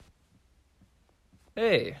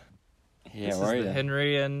Hey, Hey, this how is are the you?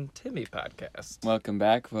 Henry and Timmy podcast. Welcome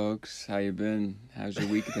back, folks. How you been? How's your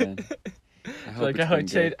week been? I hope Like it's been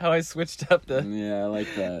good. how I switched up the. Yeah, I like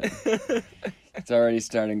that. It's already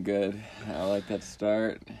starting good. I like that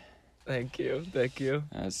start. Thank you.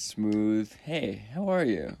 Smooth. Hey, how are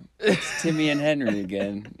you? It's Timmy and Henry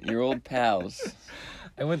again, your old pals.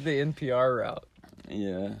 I went the NPR route.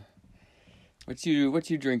 Yeah. What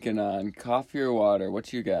you drinking on? Coffee or water?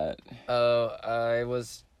 What you got? Oh, I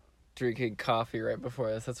was drinking coffee right before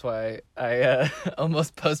this. That's why I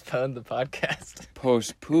almost postponed the podcast.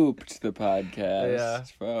 Post-pooped the podcast. Yeah.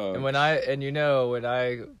 Folks. And when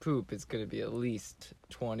I poop, it's gonna be at least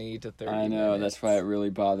 20 to 30 I know, minutes. that's why it really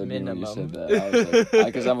bothered me when you Minimum. said that. I was like,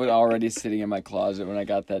 because I was already sitting in my closet when I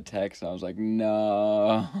got that text. I was like,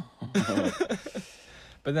 no.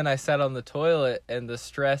 But then I sat on the toilet, and the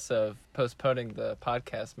stress of postponing the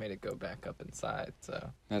podcast made it go back up inside.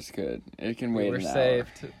 So That's good. It can we wait were an hour.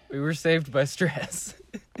 saved. We were saved by stress.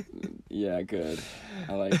 Yeah, good.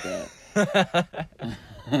 I like that.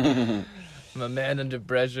 I'm a man under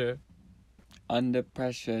pressure. Under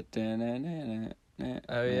pressure.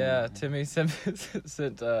 Oh yeah, Timmy sent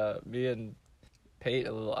me and Pate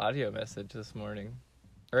a little audio message this morning,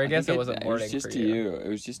 or I guess it wasn't morning It was just for to you. you. It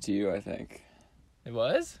was just to you, I think. It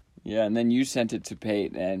was? Yeah, and then you sent it to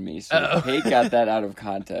Pate and me. So Oh. Pate got that out of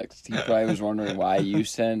context. He probably was wondering why you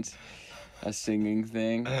sent a singing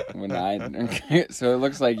thing when I... So it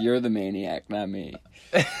looks like you're the maniac, not me.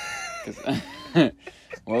 'Cause-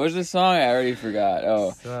 what was the song? I already forgot.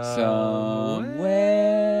 Oh.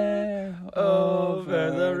 Somewhere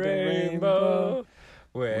over the rainbow,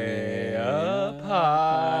 way up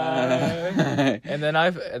high. And then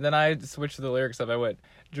I switched the lyrics up. I went,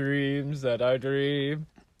 dreams that I dream.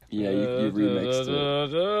 Yeah, you remixed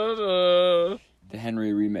it. The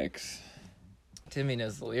Henry remix. Timmy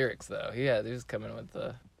knows the lyrics though. He was coming with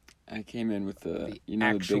the. I came in with the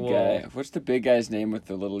actual... the big guy. What's the big guy's name with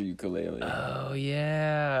the little ukulele? Oh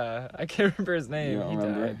yeah, I can't remember his name. You don't He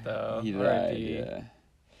remember? died though. He died, R.I.P. yeah.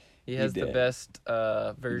 He has the did. best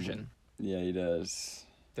version Yeah, he does.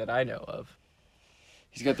 that I know of.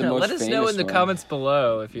 He's got the most Let us know in the one. comments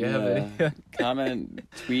below if you have any Comment,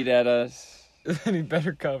 tweet at us. any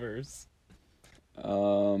better covers.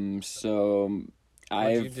 So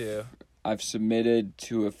What'd you do? I've submitted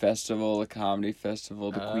to a festival, a comedy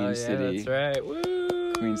festival, the Queen City. That's right.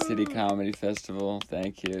 Woo! Queen City Comedy Festival.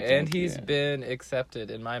 Thank you. And he's been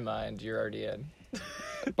accepted in my mind. You're already in.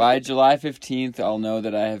 By July 15th, I'll know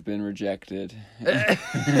that I have been rejected.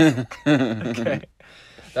 Okay.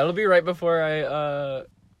 That'll be right before I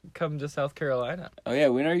come to South Carolina. Oh yeah,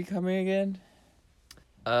 when are you coming again?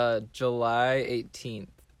 July 18th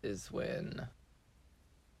is when.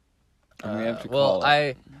 And we have to call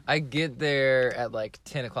I get there at like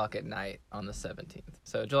 10 o'clock at night on the 17th.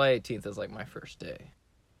 So July 18th is like my first day.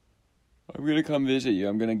 I'm gonna come visit you.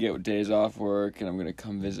 I'm gonna get days off work, and I'm gonna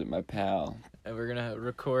come visit my pal. And we're going to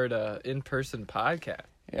record a in-person podcast.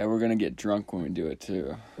 Yeah, we're gonna get drunk when we do it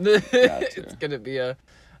too. It's going to be a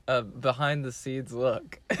behind-the-scenes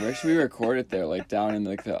look. Where should we record it there? Like down in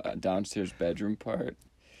like the downstairs bedroom part?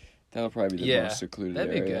 That'll probably be the most secluded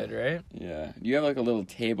that'd area. be good, right? Yeah. You have like a little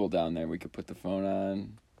table down there we could put the phone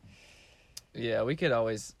on. Yeah, we could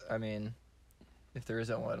always, I mean, if there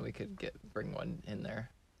isn't one, we could bring one in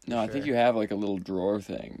there. No, I think you have like a little drawer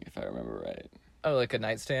thing, if I remember right. Oh, like a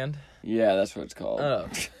nightstand? Yeah, that's what it's called. Oh.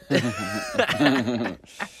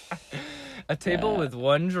 A table with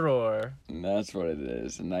one drawer. That's what it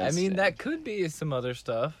is. A nice. I mean, that could be some other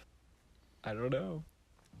stuff. I don't know.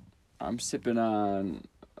 I'm sipping on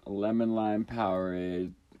lemon lime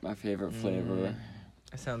Powerade, my favorite flavor.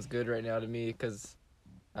 That sounds good right now to me because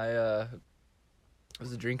I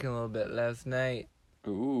was drinking a little bit last night.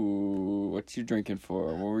 Ooh, what you drinking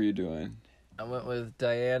for? What were you doing? I went with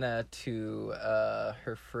Diana to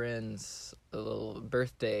her friend's little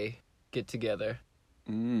birthday get together.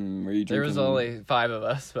 Were you drinking? There was only 5 of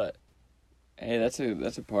us, but hey, that's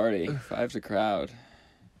a party. 5's a crowd.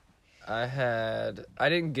 I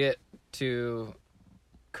didn't get too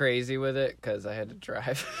crazy with it because I had to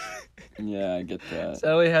drive. Yeah, I get that. So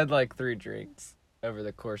I only had like 3 drinks over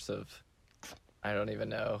the course of, I don't even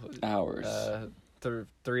know. Hours.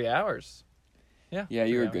 3 hours. Yeah. Yeah,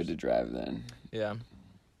 you 3 were hours. good to drive then. Yeah.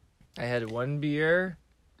 I had 1 beer.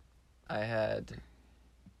 I had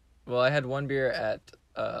 1 beer at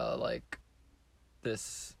like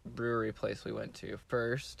this brewery place we went to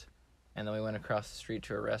first, and then we went across the street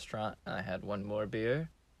to a restaurant, and I had 1 more beer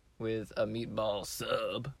with a meatball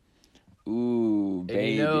sub. Ooh,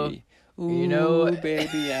 baby. You know,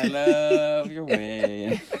 baby, I love your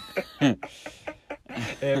way.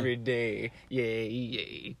 every day. Yay,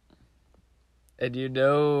 yay. And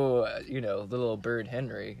the little bird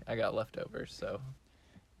Henry, I got leftovers, so.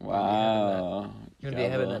 Wow. You're gonna be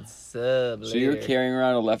having that sub So later. you're carrying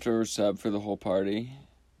around a leftover sub for the whole party?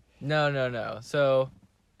 No. So,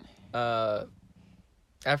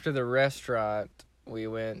 after the restaurant, we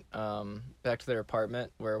went back to their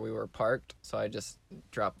apartment where we were parked. So I just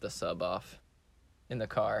dropped the sub off in the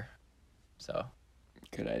car. So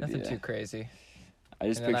Good idea. nothing too crazy. I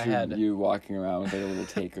just And then pictured you walking around with like a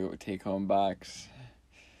little take home box.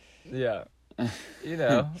 Yeah.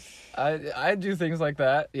 I do things like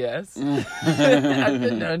that. Yes. I've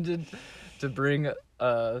been known to bring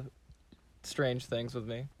strange things with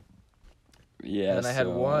me. Yeah. And I had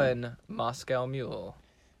one Moscow Mule.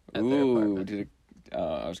 At their Ooh, apartment.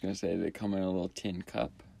 I was gonna say, did it come in a little tin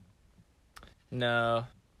cup? No,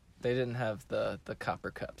 they didn't have the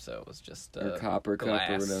copper cup, so it was just Or copper glass.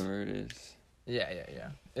 cup or whatever it is. Yeah.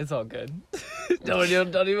 It's all good. don't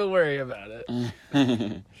even worry about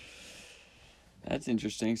it. That's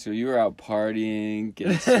interesting. So you were out partying,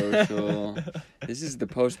 getting social. This is the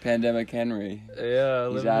post-pandemic Henry. Yeah,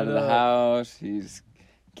 He's out of the house. He's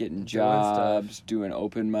getting jobs, doing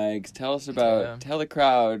open mics. Tell the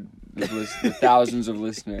crowd, the thousands of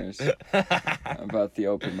listeners, about the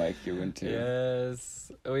open mic you went to.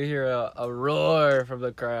 Yes, we hear a roar from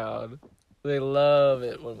the crowd. They love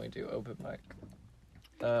it when we do open mic.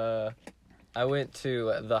 I went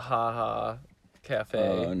to the Ha Ha Cafe.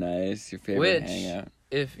 Oh, nice. Your favorite Which, hangout.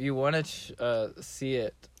 if you want to see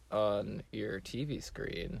it on your TV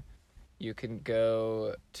screen, you can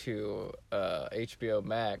go to HBO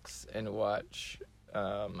Max and watch,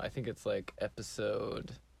 I think it's like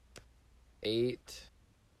episode 8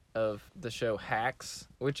 of the show Hacks,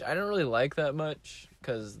 which I don't really like that much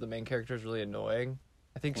because the main character is really annoying.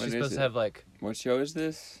 I think she's supposed to have like What show is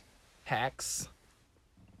this? Hacks.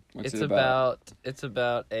 What's It's it about? it's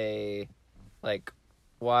about a like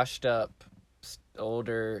washed up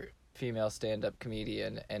older female stand-up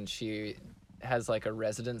comedian, and she has like a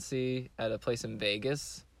residency at a place in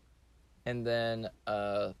Vegas, and then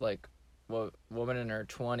woman in her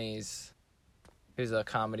 20s who's a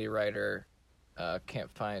comedy writer her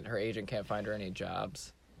agent can't find her any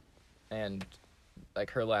jobs, and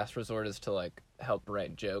like her last resort is to like help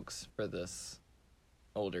write jokes for this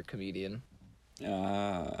older comedian.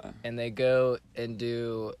 And they go and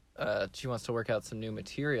do she wants to work out some new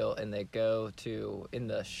material, and they go to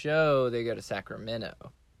Sacramento,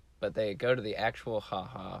 but they go to the actual Ha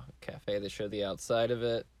Ha Cafe. They show the outside of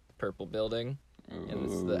it, purple building, and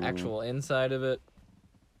it's the actual inside of it.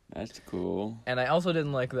 That's cool. And I also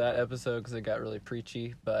didn't like that episode because it got really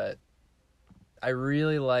preachy, but I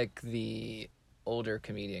really like the older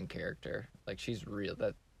comedian character. Like, she's real.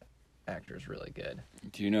 That actor's really good.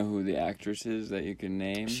 Do you know who the actress is that you can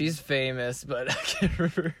name? She's famous, but I can't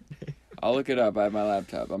remember her name. I'll look it up. I have my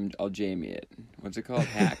laptop. I'll Jamie it. What's it called?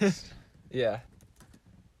 Hacks. Yeah.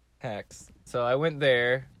 Hacks. So I went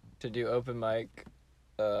there to do open mic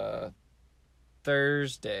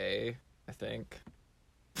Thursday, I think.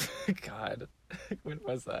 God. When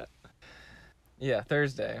was that? Yeah,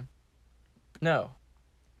 Thursday. No.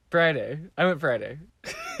 Friday. I went Friday.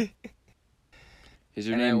 Is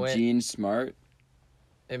her name Jean Smart?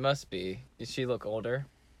 It must be. Does she look older?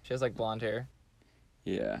 She has like blonde hair.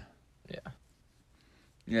 Yeah. Yeah.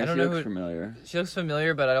 Yeah, I don't she know looks familiar. She looks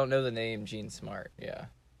familiar, but I don't know the name Jean Smart. Yeah.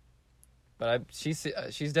 But she's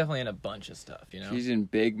definitely in a bunch of stuff, you know? She's in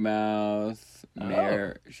Big Mouth,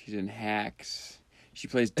 She's in Hacks. She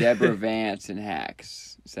plays Deborah Vance in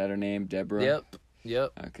Hacks. Is that her name, Deborah?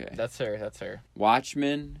 Yep. Okay. That's her.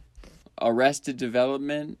 Watchmen, Arrested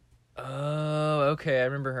Development. Oh, okay. I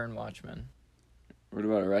remember her in Watchmen. What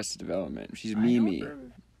about Arrested Development? She's Mimi.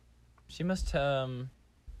 She must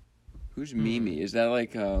Who's Mimi? Is that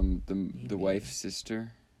like the wife's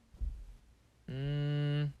sister?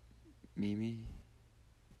 Mimi.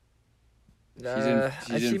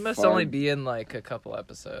 She must only be in like a couple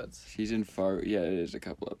episodes. She's in Fargo. Yeah, it is a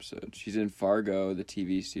couple episodes. She's in Fargo, the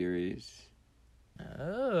TV series.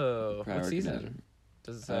 Oh, what season?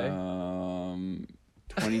 Does it say?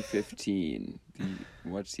 2015.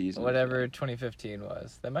 What season? Whatever 2015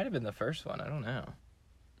 was. That might have been the first one. I don't know.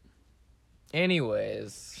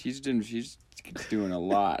 Anyways, she's doing a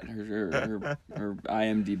lot. Her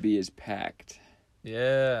IMDb is packed.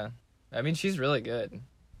 Yeah, I mean, she's really good.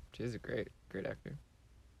 She's a great actor.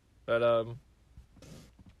 But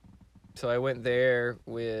so I went there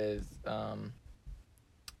with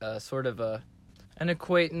sort of an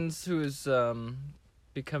acquaintance who is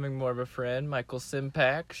becoming more of a friend, Michael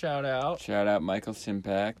Simpak. Shout out Michael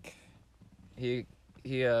Simpak. He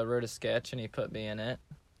he wrote a sketch and he put me in it.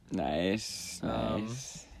 Nice.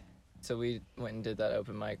 So we went and did that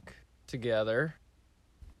open mic together.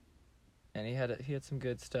 And he had some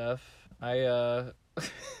good stuff. I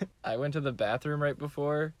went to the bathroom right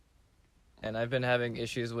before, and I've been having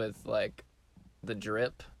issues with like the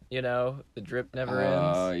drip. The drip never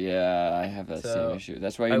ends. Oh yeah, I have that same issue.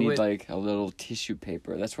 That's why you need like a little tissue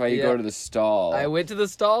paper. That's why you go to the stall. I went to the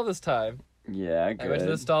stall this time. Yeah, good. I went to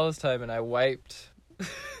the stall this time and I wiped.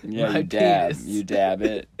 Yeah, you dab. You dab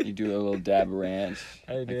it. You do a little dab of ranch.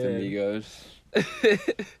 I like did. the Migos.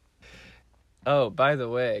 Oh, by the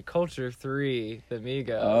way, Culture 3, the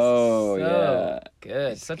Migos. Oh, yeah.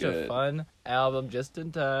 Good. Such a fun album just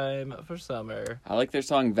in time for summer. I like their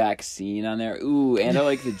song Vaccine on there. Ooh, and I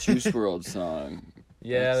like the Juice WRLD song.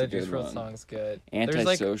 Yeah, the Juice WRLD song's good.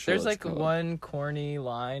 Antisocial. There's like one corny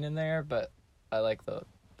line in there, but I like the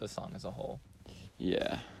song as a whole.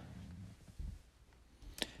 Yeah.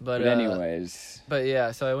 But anyways. But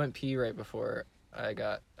yeah, so I went pee right before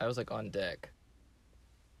I was like on deck.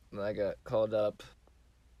 And I got called up,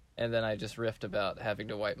 and then I just riffed about having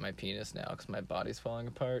to wipe my penis now because my body's falling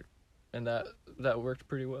apart, and that worked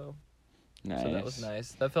pretty well. Nice. So that was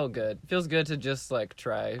nice. That felt good. Feels good to just like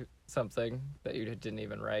try something that you didn't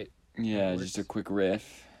even write. Yeah, just a quick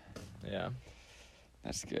riff. Yeah.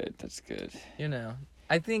 That's good.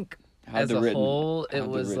 I think as a whole it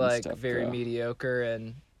was like very mediocre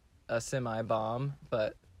and a semi-bomb,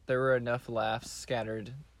 but there were enough laughs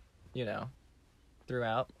scattered,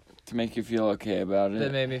 throughout. To make you feel okay about it.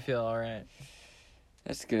 That made me feel alright.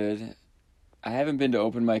 That's good. I haven't been to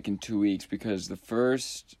open mic in 2 weeks because the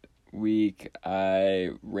first week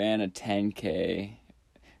I ran a 10K.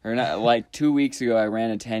 Or not, like 2 weeks ago I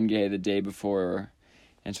ran a 10K the day before.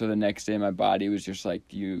 And so the next day my body was just like,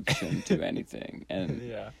 you shouldn't do anything. And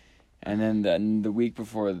yeah. And then the week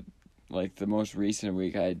before, like the most recent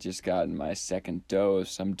week, I had just gotten my second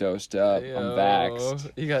dose. I'm dosed up. I'm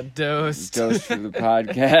vaxxed. You got dosed. Dosed for the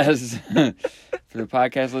podcast. For the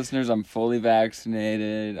podcast listeners, I'm fully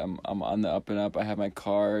vaccinated. I'm on the up and up. I have my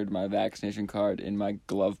card, my vaccination card, in my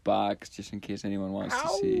glove box, just in case anyone wants to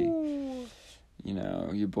see.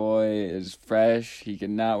 Your boy is fresh. He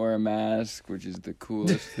cannot wear a mask, which is the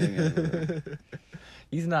coolest thing ever.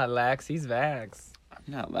 He's not lax. He's vaxxed.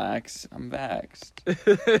 I'm not lax. I'm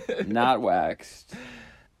vaxxed. Not waxed.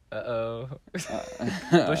 Uh-oh.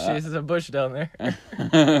 There's a bush down there.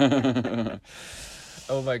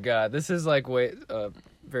 Oh my god. This is like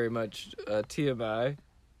very much TMI.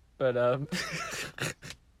 But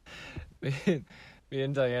me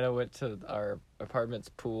and Diana went to our apartment's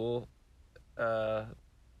pool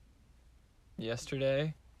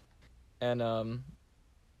yesterday. And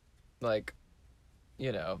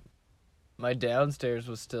my downstairs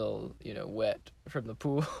was still, wet from the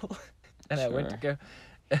pool, and sure.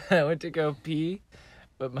 I went to go pee,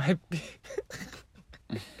 but my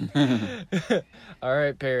all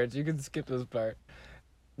right, parents, you can skip this part.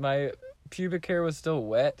 My pubic hair was still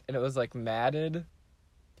wet, and it was like matted, and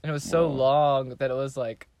it was so long that it was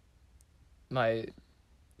like my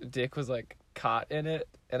dick was like caught in it,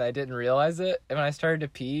 and I didn't realize it. And when I started to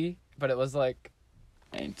pee, but it was like.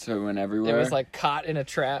 And so it went everywhere? It was like caught in a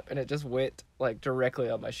trap, and it just went like directly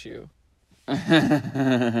on my shoe.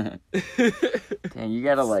 Dang, you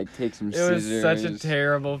gotta like take some scissors. It was such a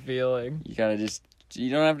terrible feeling. You gotta you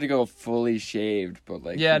don't have to go fully shaved, but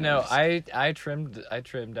like. Yeah, no, I trimmed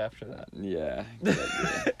after that. Yeah, good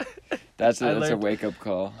idea. That's a wake up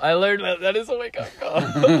call. I learned that is a wake up call.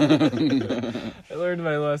 I learned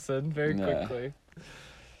my lesson very quickly.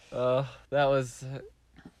 That was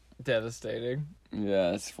devastating.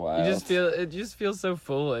 Yeah, that's wild. It just feels so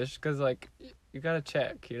foolish because like you gotta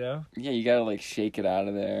check, Yeah, you gotta like shake it out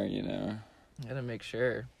of there, You gotta make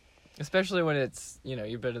sure, especially when it's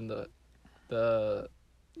you've been in the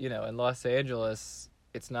in Los Angeles.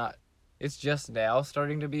 It's just now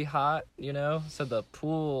starting to be hot, So the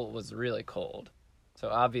pool was really cold, so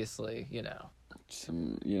obviously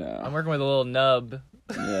some I'm working with a little nub.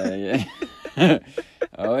 Yeah.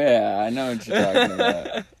 Oh yeah, I know what you're talking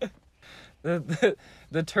about.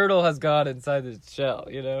 The turtle has gone inside the shell,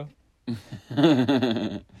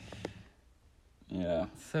 Yeah.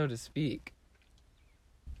 So to speak.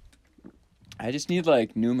 I just need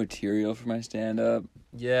like new material for my stand-up.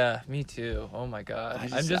 Yeah, me too. Oh my god.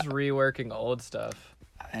 I'm just reworking old stuff.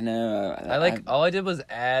 I know. All I did was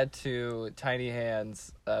add to Tiny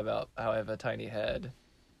Hands about how I have a tiny head.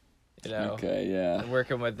 Okay, yeah. I'm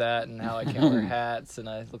working with that and how I can't wear hats and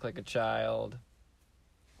I look like a child.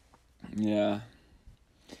 Yeah.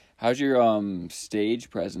 How's your stage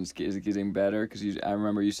presence? Is it getting better? Because I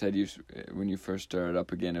remember you said when you first started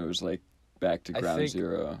up again, it was like back to I ground think-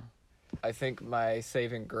 zero. I think my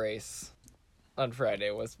saving grace on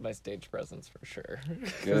Friday was my stage presence for sure.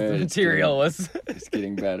 'Cause Good, the material was It's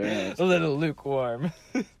getting better. a little lukewarm,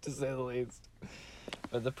 to say the least.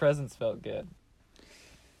 But the presence felt good.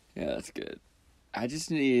 Yeah, that's good. I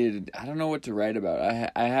don't know what to write about.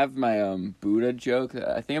 I have my Buddha joke.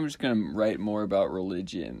 I think I'm just going to write more about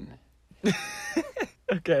religion.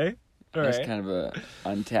 Okay. All That's right. kind of a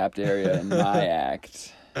untapped area in my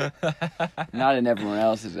act. Not in everyone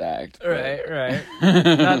else's act. but- Right.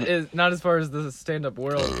 Not as far as the stand-up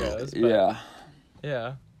world goes. But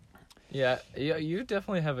Yeah. Yeah. You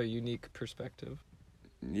definitely have a unique perspective.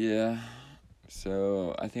 Yeah.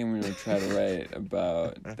 So I think I'm going to try to write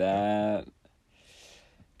about that.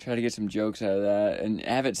 Try to get some jokes out of that and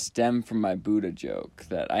have it stem from my Buddha joke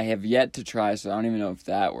that I have yet to try, so I don't even know if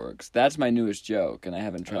that works. That's my newest joke, and I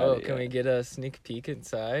haven't tried it yet. Can we get a sneak peek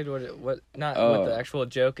inside? What not Oh. what the actual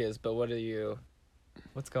joke is, but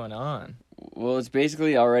what's going on? Well, it's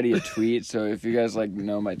basically already a tweet, so if you guys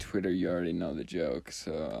know my Twitter, you already know the joke.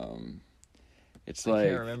 So it's I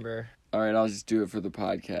can't remember. all right, I'll just do it for the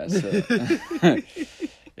podcast. So.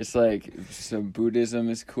 It's so Buddhism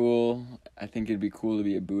is cool. I think it'd be cool to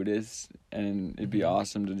be a Buddhist, and it'd be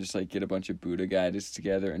awesome to just get a bunch of Buddha guides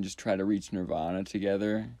together and just try to reach nirvana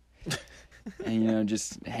together. And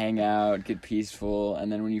just hang out, get peaceful,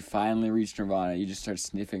 and then when you finally reach nirvana, you just start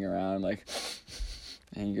sniffing around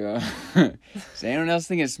and you go, does anyone else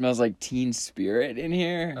think it smells like Teen Spirit in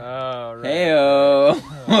here? Oh, right. Heyo,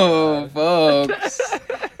 Oh, folks.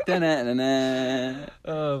 Da-na-na-na.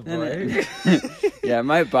 Oh boy. Yeah, it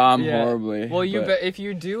might bomb Yeah. horribly. Well, but if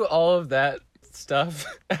you do all of that stuff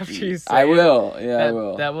after you say I it, will. Yeah, I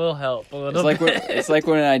will. That will help a little It's like bit. it's like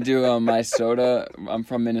when I do my soda. I'm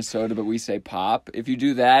from Minnesota, but we say pop. If you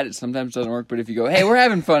do that, it sometimes doesn't work. But if you go, "Hey, we're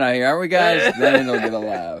having fun out here, aren't we, guys?" Then it'll get a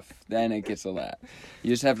laugh. Then it gets a laugh. You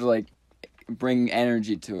just have to bring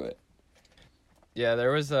energy to it. Yeah,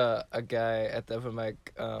 there was a guy at the open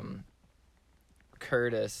mic,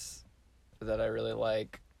 Curtis, that I really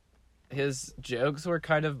like. His jokes were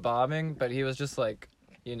kind of bombing, but he was just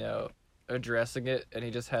addressing it, and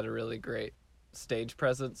he just had a really great stage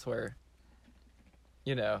presence where,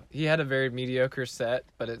 he had a very mediocre set,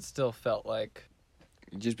 but it still felt like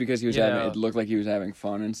Just because he was it looked like he was having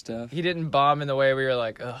fun and stuff. he didn't bomb in the way we were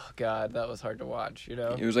like, oh god, that was hard to watch,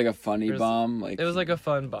 It was like a funny bomb. It was like a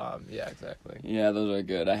fun bomb. Yeah, exactly. Yeah, those are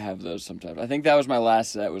good. I have those sometimes. I think that was my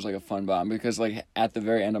last set. Was like a fun bomb because at the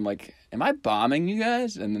very end, I'm like, "Am I bombing you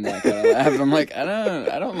guys?" And then I kind of laughed. I'm like,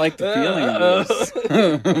 I don't like the feeling of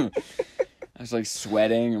this. I was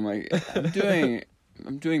sweating. I'm like,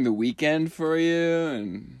 I'm doing The Weeknd for you,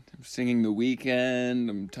 and I'm singing The Weeknd.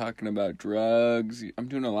 I'm talking about drugs. I'm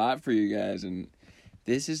doing a lot for you guys, and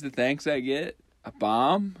this is the thanks I get. A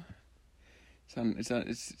bomb.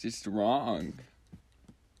 It's just wrong.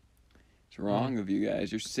 It's wrong of you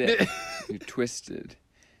guys. You're sick. You're twisted.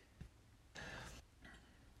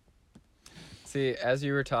 See, as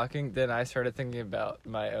you were talking, then I started thinking about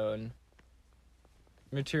my own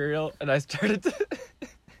material, and I started to...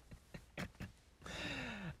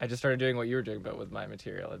 I just started doing what you were doing, but with my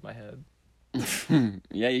material in my head.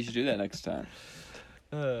 Yeah, you should do that next time.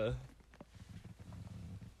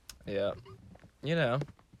 Yeah.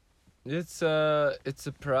 It's a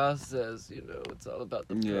process, it's all about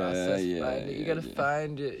the process. You gotta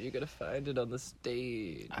find it. You gotta find it on the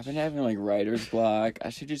stage. I've been having writer's block. I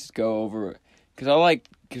should just go over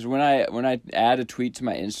because when I add a tweet to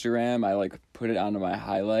my Instagram, I put it onto my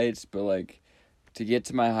highlights, but to get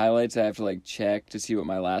to my highlights, I have to check to see what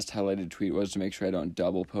my last highlighted tweet was to make sure I don't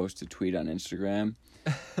double post a tweet on Instagram.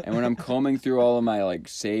 And when I'm combing through all of my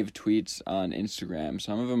saved tweets on Instagram,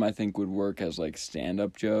 some of them I think would work as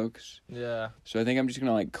stand-up jokes. Yeah. So I think I'm just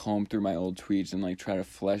gonna comb through my old tweets and try to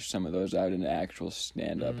flesh some of those out into actual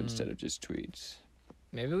stand-up instead of just tweets.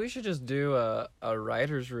 Maybe we should just do a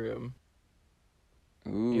writer's room.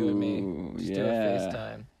 Ooh, You and me. Just do a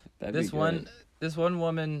FaceTime. That'd This be one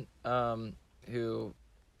woman, who,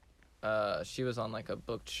 she was on a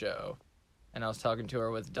booked show, and I was talking to her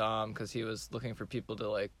with Dom because he was looking for people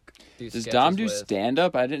to do. Does sketches Dom do with. stand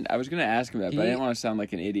up? I was gonna ask him that, but I He- didn't want to sound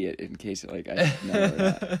like an idiot in case I should know or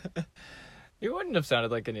not. You wouldn't have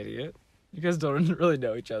sounded like an idiot. You guys don't really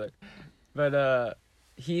know each other, but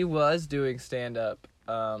he was doing stand up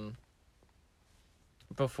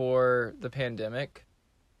before the pandemic.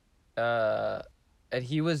 And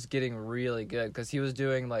he was getting really good because he was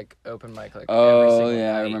doing open mic every Oh single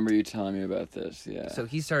yeah, I night. remember you telling me about this. Yeah. So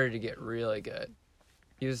he started to get really good.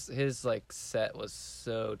 His set was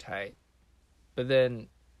so tight. But then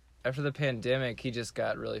after the pandemic, he just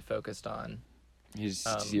got really focused on His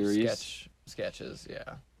series. sketches,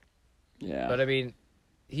 yeah. Yeah. But I mean,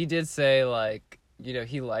 he did say like, you know,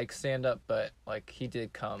 he likes stand up, but like he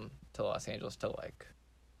did come to Los Angeles to like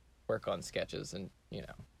work on sketches and, you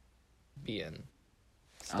know, be in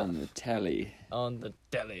stuff On the telly. on the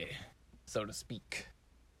telly, so to speak.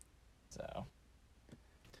 So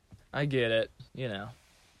I get it, you know.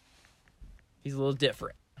 He's a little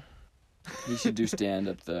different. He should do stand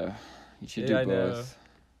up though. He should Yeah, I do know. both.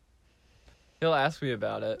 He'll ask me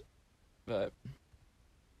about it, but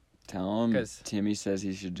Tell him 'Cause- Timmy says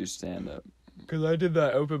he should do stand up. because I did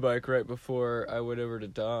that open mic right before I went over to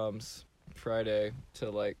Dom's Friday to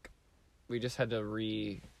like, we just had to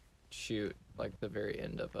reshoot like the very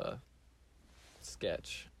end of a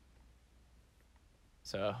sketch.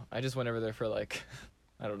 So I just went over there for like,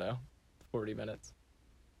 I don't know, 40 minutes.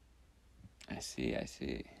 I see.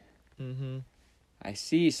 Mm-hmm. I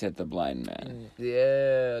see, said the blind man.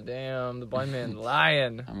 Yeah, damn, the blind man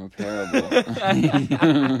lying. I'm a parable.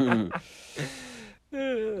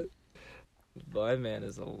 The blind man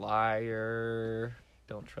is a liar.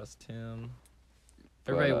 Don't trust him.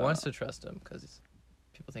 Everybody But, wants to trust him because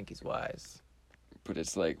people think he's wise. But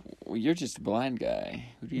it's like, well, you're just a blind guy.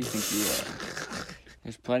 Who do you think you are?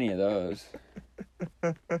 There's plenty of those.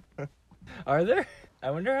 Are there?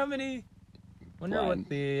 I wonder how many. Wonder Blind. what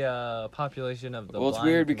the population of the. Well, it's blind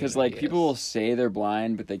weird because like community people will is. say they're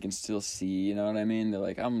blind, but they can still see. You know what I mean? They're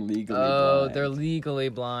like, I'm legally blind. Oh, they're legally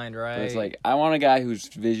blind, right? But it's like, I want a guy whose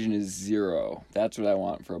vision is 0. That's what I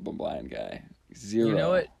want for a blind guy. 0. You know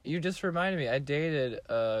what? You just reminded me. I dated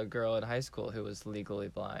a girl in high school who was legally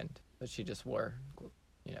blind, but she just wore,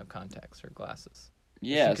 you know, contacts or glasses.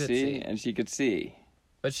 Yeah, She could see? see. And she could see.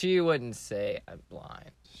 But she wouldn't say I'm blind.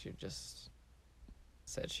 She just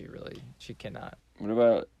said she cannot. What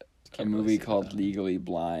about a can't really movie see called without. Legally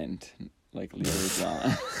Blind? Like Legally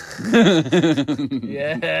Blind.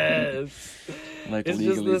 Yes. Like It's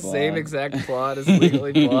just Legally the same Blonde. exact plot as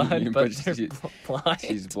Legally Blonde, but But they're she- blind.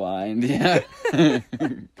 She's blind, yeah.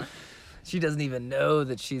 She doesn't even know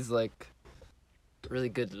that she's like really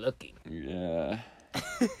good looking. Yeah.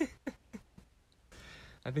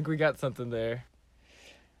 I think we got something there.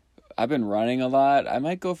 I've been running a lot. I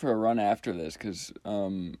might go for a run after this because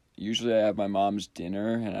usually I have my mom's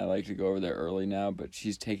dinner and I like to go over there early now, but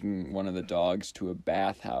she's taking one of the dogs to a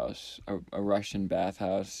bathhouse, a Russian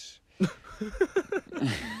bathhouse.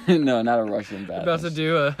 No, not a Russian bathhouse. About to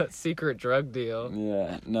do a secret drug deal.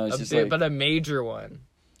 Yeah, no, it's just like, But a major one.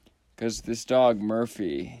 because this dog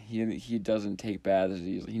Murphy, he doesn't take baths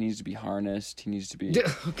easily. He needs to be harnessed. He needs to be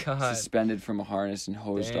Oh, God. suspended from a harness and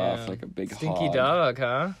hosed off Damn. like a big Stinky hog. dog,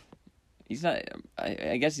 huh? He's not.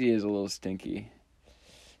 I guess he is a little stinky.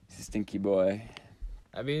 He's a stinky boy.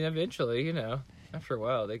 I mean, eventually, you know, after a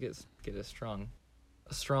while, they get stronger.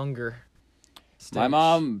 My stench.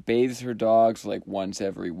 mom bathes her dogs like once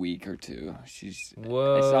every week or two. She's.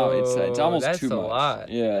 Whoa, It's almost that's too a much. lot.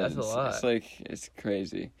 Yeah, That's a lot. It's like it's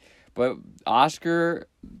crazy, but Oscar,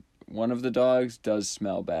 one of the dogs, does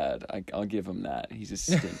smell bad. I'll give him that. He's a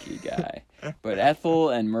stinky guy. But Ethel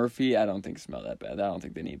and Murphy, I don't think smell that bad. I don't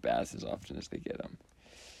think they need baths as often as they get them.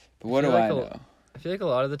 But what do feel I like know? I feel like a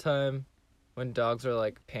lot of the time, when dogs are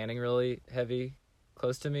like panting really heavy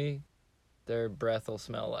close to me, their breath will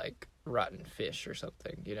smell like rotten fish or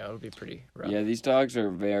something. You know, it'll be pretty rough. Yeah, these dogs are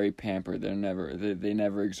very pampered. They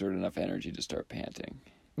never exert enough energy to start panting.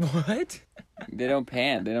 What? They don't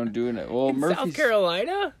pant. They don't do it. Well, In South Murphy's.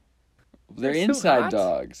 Carolina? They're They're so inside hot?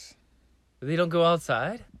 dogs. They don't go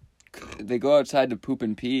outside? They go outside to poop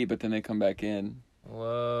and pee, but then they come back in.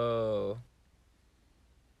 Whoa.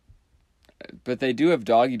 But they do have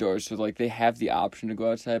doggy doors, so like they have the option to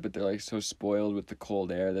go outside, but they're like so spoiled with the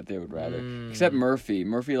cold air that they would rather. Except Murphy.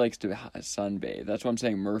 Murphy likes to sunbathe. That's why I'm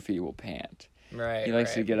saying Murphy will pant. Right. He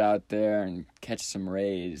likes to right. get out there and catch some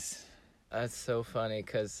rays. That's so funny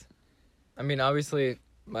because, I mean, obviously,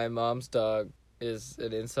 my mom's dog is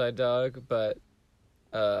an inside dog, but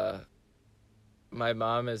my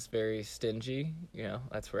mom is very stingy. You know,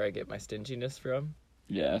 that's where I get my stinginess from.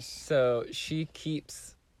 Yes. So she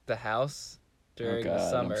keeps the house during oh God, the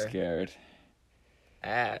summer I'm scared.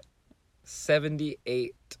 at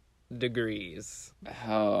 78 degrees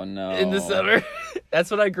Oh no. in the summer. That's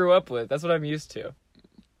what I grew up with. That's what I'm used to.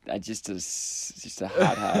 I just a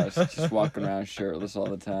hot house, just walking around shirtless all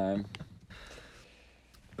the time.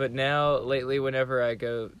 But now, lately, whenever I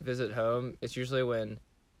go visit home, it's usually when,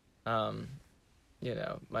 you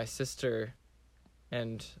know, my sister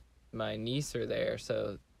and my niece are there.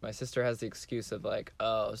 So my sister has the excuse of like,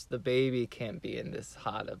 oh, so the baby can't be in this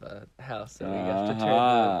hot of a house, so we have to turn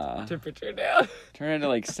Uh-huh. the temperature down. Turn it to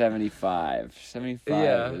like 75. 75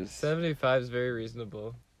 Yeah, is... 75 is very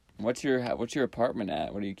reasonable. What's your apartment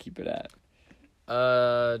at? What do you keep it at?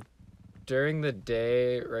 During the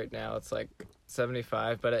day, right now it's like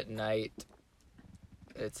 75, but at night,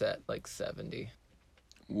 it's at like 70.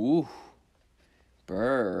 Ooh,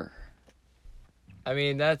 burr. I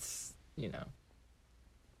mean, that's,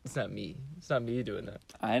 it's not me. It's not me doing that.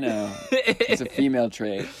 I know. It's a female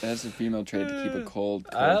trait. That's a female trait to keep a cold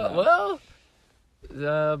house. Well,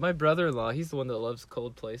 my brother-in-law, he's the one that loves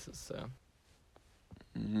cold places, so.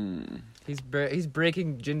 Mm. He's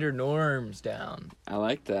breaking gender norms down. I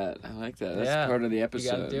like that. That's part of the episode.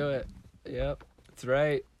 You gotta do it. Yep, that's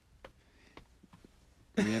right.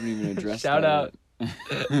 We haven't even addressed Shout that. out. We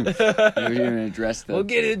haven't even addressed that. We'll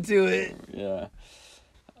get into it. Yeah.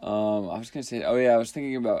 I was gonna say. Oh yeah, I was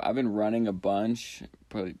thinking about. I've been running a bunch,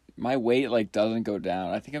 but my weight like doesn't go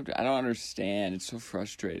down. I don't understand. It's so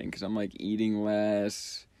frustrating because I'm like eating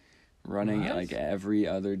less, running like every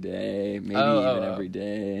other day, maybe even every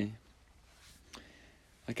day.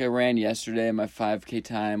 Like I ran yesterday. My 5K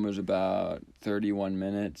time was about 31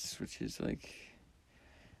 minutes, which is like.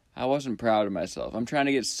 I wasn't proud of myself. I'm trying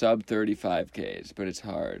to get sub 35Ks, but it's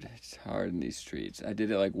hard. It's hard in these streets. I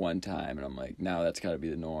did it like one time, and I'm like, now that's got to be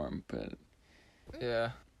the norm. But yeah,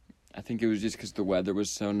 I think it was just because the weather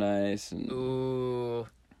was so nice. And ooh,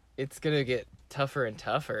 it's gonna get tougher and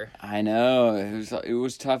tougher. I know it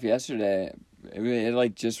was tough yesterday. It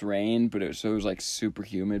like just rained, but it was like super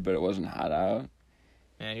humid, but it wasn't hot out.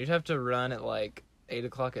 Man, you'd have to run at like 8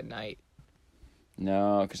 o'clock at night.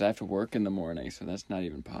 No, because I have to work in the morning, so that's not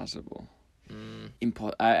even possible.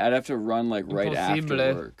 I'd have to run like right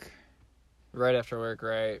after work. Right after work,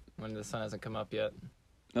 right? When the sun hasn't come up yet.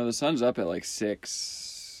 No, the sun's up at like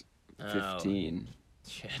 6:15.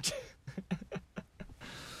 Shit.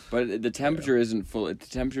 But the temperature isn't full. The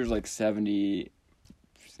temperature's like 70,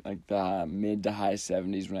 like the mid to high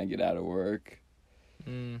 70s when I get out of work.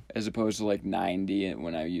 As opposed to like 90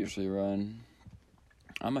 when I usually run.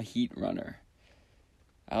 I'm a heat runner.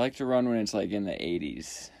 I like to run when it's like in the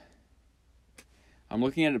 80s. I'm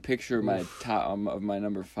looking at a picture of my of my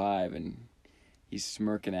number 5, and he's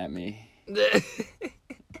smirking at me.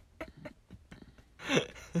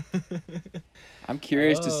 I'm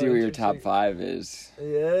curious to see what your top 5 is.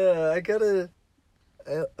 Yeah,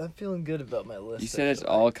 I'm feeling good about my list. You said it's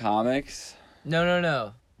all comics?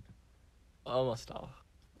 No. Almost all.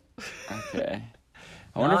 Okay.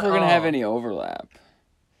 I wonder if we're going to have any overlap.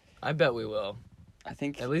 I bet we will. I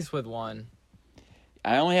think at least with one.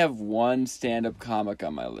 I only have one stand-up comic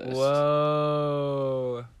on my list.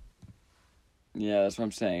 Whoa. Yeah, that's what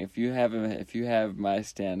I'm saying. If you have my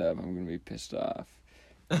stand-up, I'm gonna be pissed off.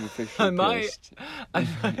 I'm officially pissed. I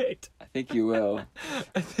might. I think you will.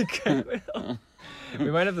 I think I will.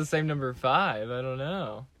 We might have the same number 5. I don't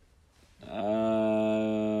know.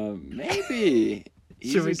 Maybe.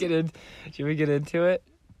 Should we get into it?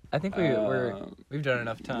 I think we've done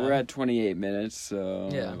enough time. We're at 28 minutes, so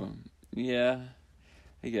yeah.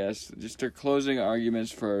 I guess just their closing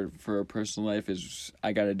arguments for a personal life is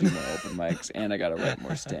I got to do more open mics and I got to write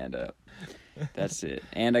more stand up. That's it.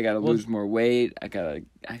 And I got to lose more weight. I got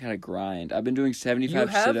to grind. I've been doing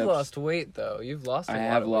 75 sit-ups. You have lost weight though. You've lost a lot of weight.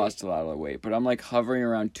 I have lost a lot of weight, but I'm like hovering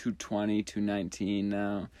around 220, 219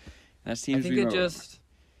 now. That seems to be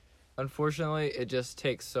unfortunately, it just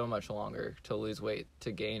takes so much longer to lose weight to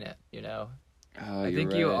gain it, Oh, I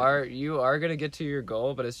think right. you are going to get to your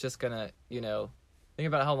goal, but it's just going to, think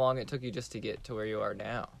about how long it took you just to get to where you are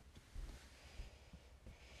now.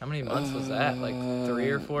 How many months was that? Like 3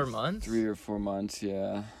 or 4 months? 3 or 4 months,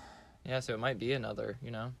 yeah. Yeah, so it might be another,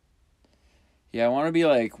 Yeah, I want to be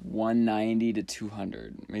like 190 to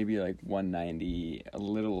 200. Maybe like 190, a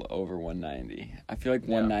little over 190. I feel like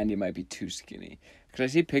 190 might be too skinny. Because I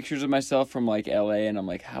see pictures of myself from like LA and I'm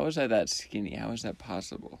like, how is I that skinny? How is that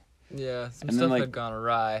possible? Yeah, stuff had gone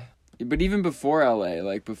awry. But even before LA,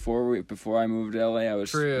 like before I moved to LA, I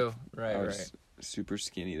was right. Super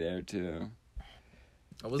skinny there too.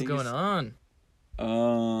 What was going on?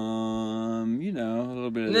 A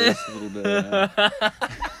little bit of this, a little bit of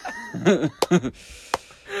that.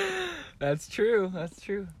 That's true.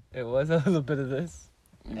 It was a little bit of this.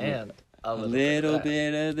 And a little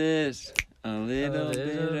bit of this. A little bit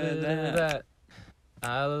of that.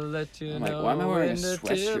 I'll let you know why am I wearing a when to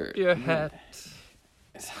sweatshirt? tip your hat.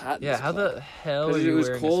 It's hot. Yeah, how the hell are you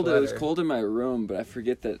wearing cold. a sweater? It was cold in my room, but I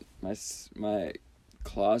forget that my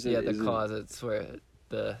closet. Yeah, the closet's where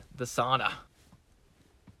the sauna.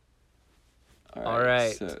 All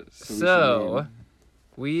right. So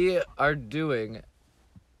we are doing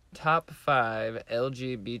top 5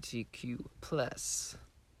 LGBTQ plus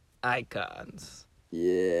icons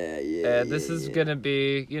Yeah, yeah. And this is gonna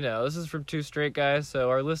be, this is from two straight guys, so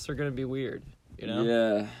our lists are gonna be weird.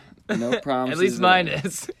 Yeah. No promises. At least mine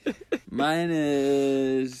is. Mine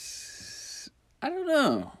is. I don't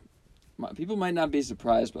know. People might not be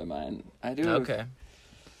surprised by mine. I do. Okay.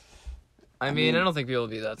 I mean, I don't think people will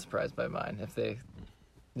be that surprised by mine if they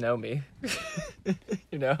know me.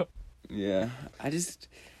 Yeah. I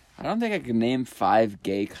don't think I can name 5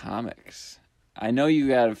 gay comics. I know you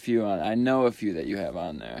got a few on. I know a few that you have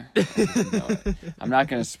on there. I just know it. I'm not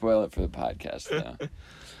going to spoil it for the podcast, though.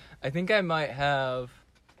 I think I might have.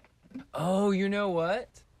 Oh, you know what?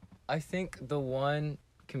 I think the one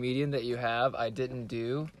comedian that you have, I didn't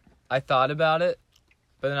do. I thought about it,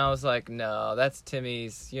 but then I was like, no, that's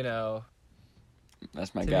Timmy's.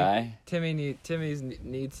 That's my guy. Timmy's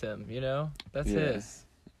needs him. That's his.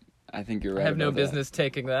 I think you're right. I have no about that. business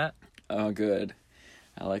taking that. Oh, good.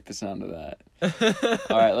 I like the sound of that.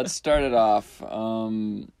 All right, let's start it off.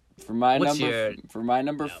 For my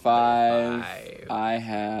number 5, I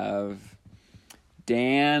have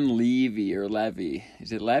Dan Levy or Levy.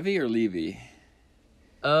 Is it Levy or Levy?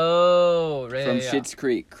 Oh, right. From Schitt's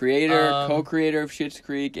Creek. Co-creator of Schitt's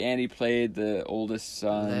Creek, and he played the oldest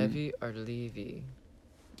son. Levy or Levy?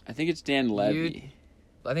 I think it's Dan Levy.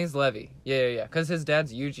 I think it's Levy. Yeah. Because his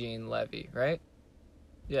dad's Eugene Levy, right?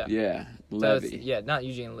 Yeah. Yeah, Levy. So not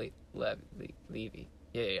Eugene Levy.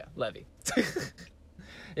 Yeah, Levy.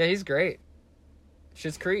 Yeah, he's great.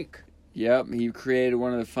 Schitt's Creek. Yep, he created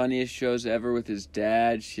one of the funniest shows ever with his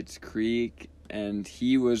dad, Schitt's Creek, and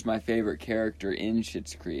he was my favorite character in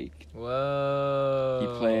Schitt's Creek. Whoa. He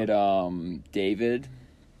played David.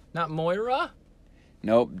 Not Moira?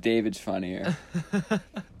 Nope, David's funnier.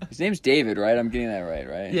 His name's David, right? I'm getting that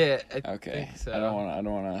right? Yeah. I think so. I don't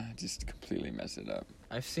want to just completely mess it up.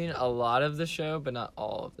 I've seen a lot of the show, but not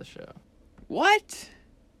all of the show. What?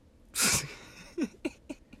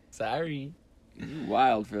 Sorry. You're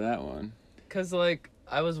wild for that one. Because,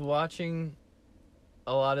 I was watching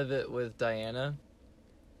a lot of it with Diana.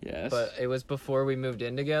 Yes. But it was before we moved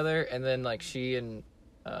in together, and then, she and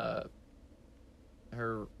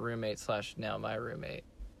her roommate / now my roommate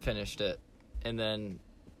finished it. And then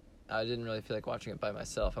I didn't really feel like watching it by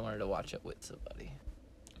myself. I wanted to watch it with somebody.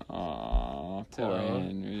 Aww, poor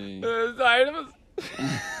Henry. No,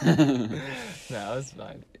 it's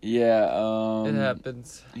fine. Yeah, it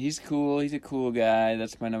happens. He's cool. He's a cool guy.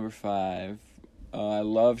 That's my number 5. I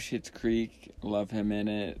love Schitt's Creek. Love him in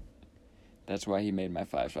it. That's why he made my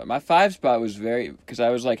 5 spot. My 5 spot was because I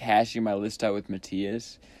was hashing my list out with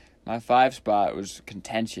Matthias. My 5 spot was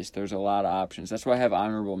contentious. There's a lot of options. That's why I have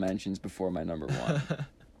honorable mentions before my number 1.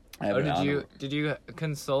 Did you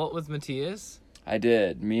consult with Matthias? I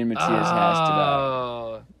did. Me and Matthias hashed it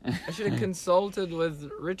out. I should have consulted with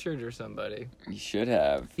Richard or somebody. You should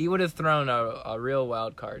have. He would have thrown a real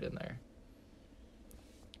wild card in there.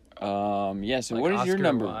 Yeah. So what is Oscar your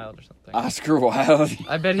number? Wilde or something. Oscar Wilde.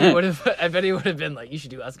 I bet he would have. I bet he would have been like, "You should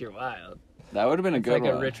do Oscar Wilde." That would have been a good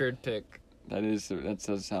one. A Richard pick. That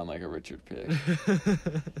does sound like a Richard pick.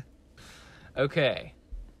 Okay,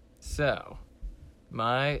 so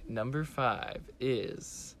my number 5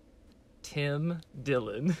 is Tim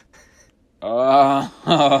Dillon. Oh.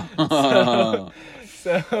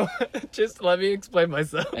 So just let me explain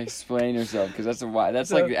myself. Explain yourself, because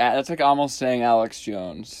that's like almost saying Alex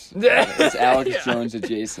Jones. It's Alex Jones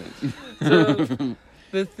adjacent. So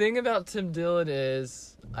the thing about Tim Dillon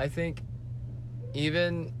is, I think,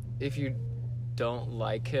 even if you don't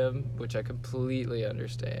like him, which I completely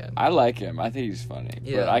understand. I like him. I think he's funny.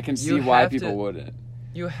 Yeah, but I can see why people wouldn't.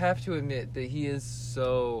 You have to admit that he is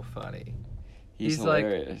so funny. He's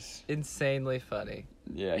hilarious. Insanely funny.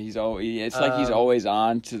 Yeah, he's always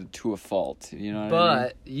on to a fault. You know what I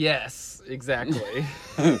mean? Yes, exactly.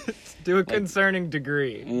 To a concerning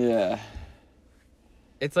degree. Yeah.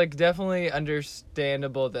 It's definitely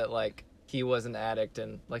understandable that he was an addict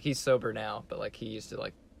and he's sober now, but he used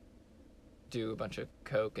to do a bunch of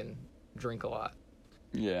coke and drink a lot.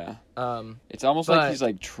 Yeah. It's almost like he's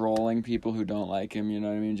trolling people who don't like him, you know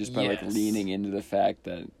what I mean? Just by leaning into the fact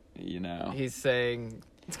that, he's saying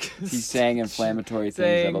inflammatory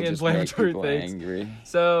things that'll just make people angry.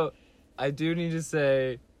 So, I do need to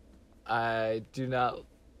say, I do not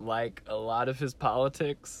like a lot of his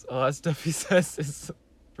politics. A lot of stuff he says is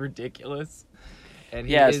ridiculous. And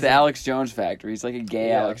it's the Alex Jones factor. He's like a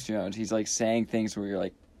gay Alex Jones. He's saying things where you're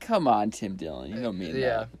like, come on, Tim Dillon, you don't mean that.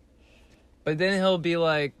 Yeah. But then he'll be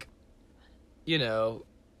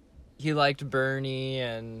he liked Bernie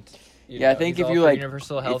and... I think if you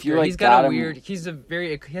universal health care. He's got he has a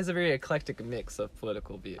very eclectic mix of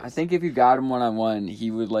political views. I think if you got him one-on-one,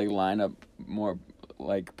 he would line up more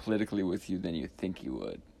like politically with you than you think he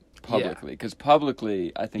would publicly. Because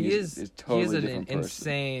publicly, I think he's totally different person.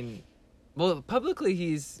 Insane. Well, publicly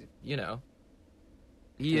he's I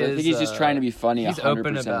think he's just trying to be funny. He's 100%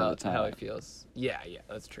 open of the about time. how he feels. Yeah,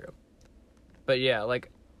 that's true. But yeah,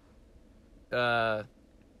 like,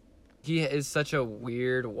 he is such a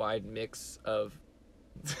weird, wide mix of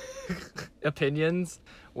opinions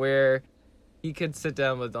where he could sit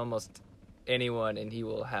down with almost anyone and he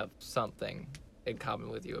will have something in common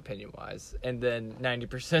with you opinion-wise, and then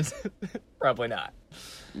 90% probably not.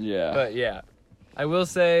 Yeah. But yeah, I will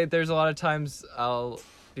say there's a lot of times I'll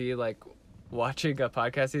be like watching a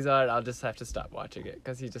podcast he's on, I'll just have to stop watching it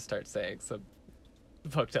because he just starts saying some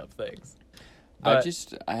fucked up things. But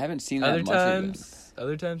I haven't seen that much of him.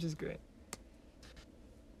 Other times he's great.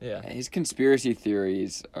 Yeah. His conspiracy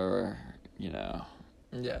theories are, Yeah.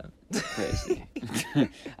 crazy.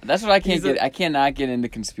 That's what I can't get. I cannot get into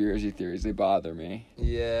conspiracy theories. They bother me.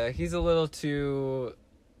 Yeah, he's a little too,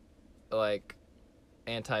 like,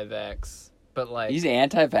 anti-vax, but like he's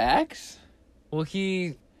anti-vax. Well,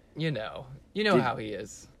 you know how he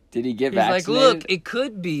is. Did he get He's vaccinated? like, look, it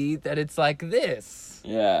could be that it's like this.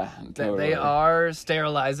 Yeah, that totally. they are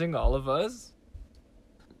sterilizing all of us.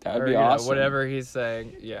 That would be awesome. Whatever he's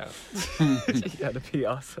saying, yeah. That'd be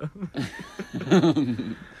awesome.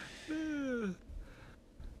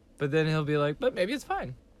 But then he'll be like, but maybe it's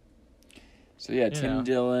fine. So yeah, Tim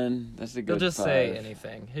Dillon, that's a good. He'll just 5. say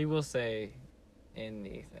anything. He will say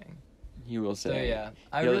anything. He will say. So yeah,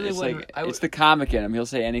 it's the comic in him. He'll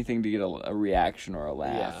say anything to get a reaction or a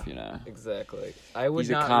laugh. Yeah, exactly. I would He's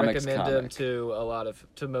a not comics recommend him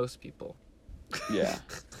comic. to most people. Yeah.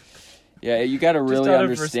 Yeah, you got to really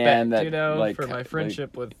understand respect, that, like, for my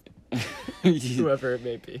friendship with whoever it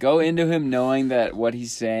may be. Go into him knowing that what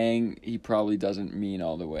he's saying, he probably doesn't mean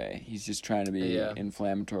all the way. He's just trying to be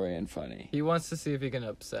inflammatory and funny. He wants to see if he can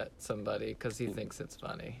upset somebody because he thinks it's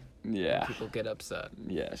funny. Yeah. When people get upset.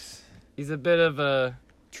 Yes. He's a bit of a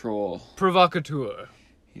troll. Provocateur.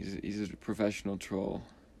 He's a professional troll.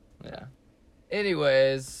 Yeah.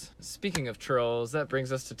 Anyways, speaking of trolls, that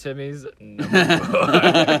brings us to Timmy's number 4.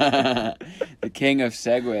 The king of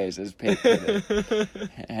segues, as Pate put it.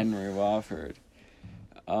 Henry Wofford.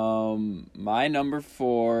 My number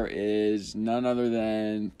 4 is none other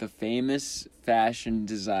than the famous fashion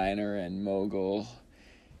designer and mogul,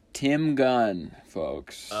 Tim Gunn,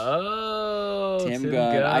 folks. Oh, Tim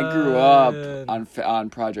Gunn. I grew up on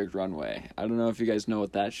Project Runway. I don't know if you guys know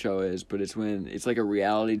what that show is, but it's like a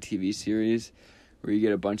reality TV series where you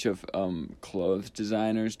get a bunch of clothes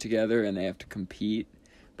designers together and they have to compete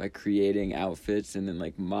by creating outfits, and then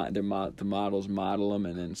like the models model them,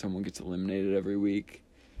 and then someone gets eliminated every week.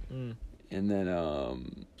 And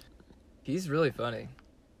then he's really funny.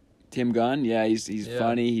 Tim Gunn, yeah, he's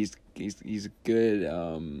funny. He's good,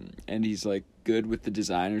 and he's like good with the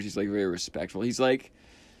designers. He's like very respectful. He's like,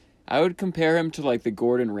 I would compare him to like the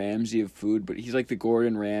Gordon Ramsay of food, but he's like the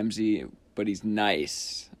Gordon Ramsay, but he's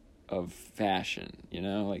nice of fashion.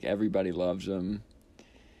 Like everybody loves him.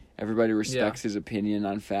 Everybody respects his opinion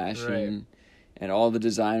on fashion, right. And all the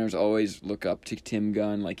designers always look up to Tim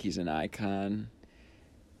Gunn like he's an icon.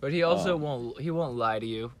 But he also won't lie to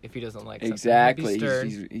you if he doesn't like something. Exactly.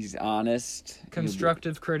 He's honest.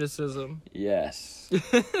 Constructive criticism. Yes.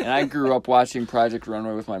 And I grew up watching Project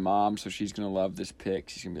Runway with my mom, so she's going to love this pick.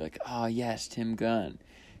 She's going to be like, oh, yes, Tim Gunn.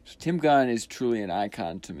 So Tim Gunn is truly an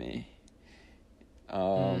icon to me.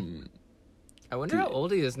 I wonder how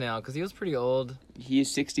old he is now, because he was pretty old. He is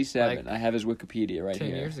 67. I have his Wikipedia right 10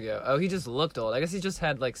 here. 10 years ago. Oh, he just looked old. I guess he just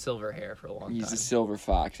had, like, silver hair for a long time. He's a silver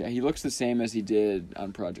fox. Yeah, he looks the same as he did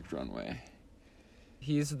on Project Runway.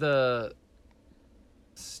 He's the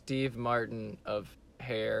Steve Martin of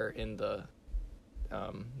hair in the...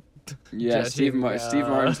 yeah, Steve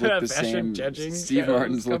Martin's looked the same. Steve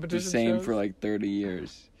Martin's looked the same shows. For like 30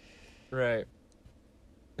 years. Right.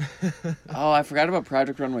 Oh, I forgot about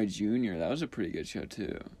Project Runway Jr. That was a pretty good show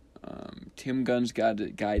too. Tim Gunn's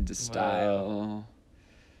Guide to Style. Wow.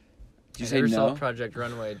 Did you I say never no? saw Project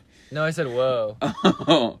Runway. No, I said whoa.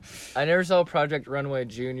 Oh. I never saw Project Runway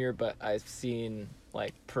Jr., but I've seen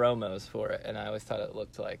like promos for it, and I always thought it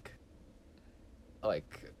looked like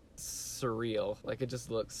surreal. Like it just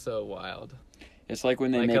looks so wild. It's like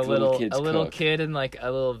when they like make little kids a little cook. kid in like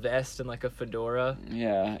a little vest and like a fedora.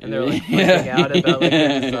 Yeah. And they're like freaking out about like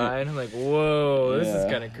their design. I'm like, whoa, this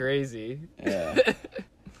is kind of crazy. Yeah.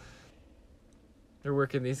 They're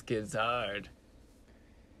working these kids hard.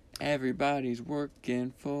 Everybody's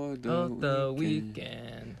working for the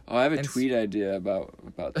weekend. Oh, I have a tweet idea about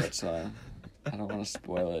that song. I don't want to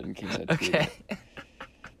spoil it in case I tweet it.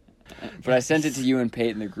 But I sent it to you and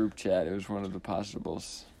Pate in the group chat. It was one of the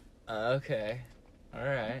possibles. Okay. All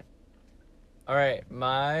right.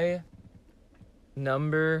 My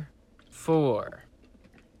number 4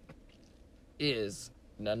 is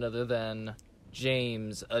none other than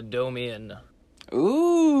James Adomian.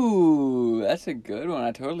 Ooh, that's a good one.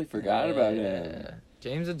 I totally forgot about him.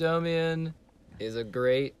 James Adomian is a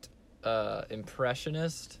great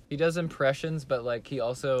impressionist. He does impressions, but like he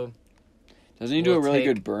also doesn't he do a really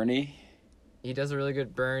good Bernie? He does a really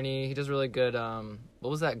good Bernie. He does really good. What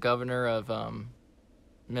was that governor of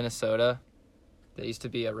Minnesota that used to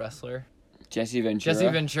be a wrestler? Jesse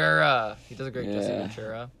Ventura. He does a great Jesse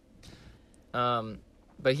Ventura.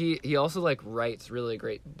 But he also like writes really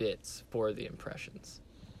great bits for the impressions.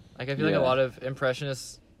 Like I feel like a lot of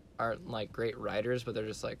impressionists aren't like great writers, but they're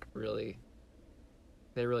just like really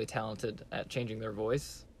talented at changing their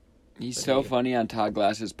voice. He's so funny on Todd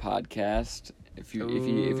Glass's podcast. If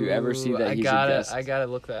you ever see that, he's a guest. I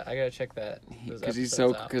gotta check that.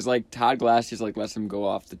 Because like Todd Glass just like lets him go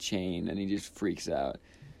off the chain and he just freaks out,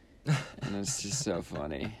 and it's just so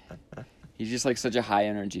funny. He's just like such a high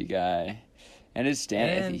energy guy, and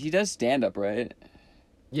he does stand up, right?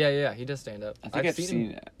 Yeah, he does stand up. I think I've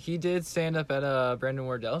seen it. He did stand up at a Brandon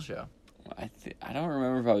Wardell show. I don't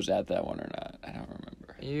remember if I was at that one or not. I don't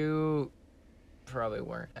remember. You probably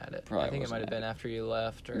weren't at it. I think it might have been after you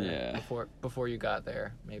left or before you got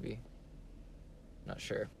there, maybe. Not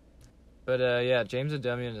sure. But James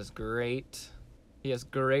Adomian is great. He has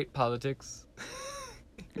great politics.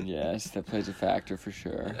 Yes, that plays a factor for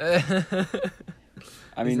sure.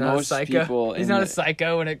 I mean, most people. He's not a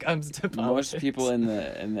psycho when it comes to politics. Most people in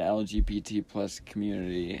the LGBT plus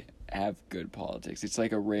community have good politics. It's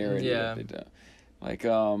like a rarity that they don't. Like,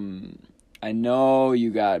 I know you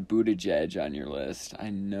got Buttigieg on your list. I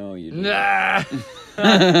know you do. Nah.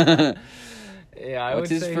 What's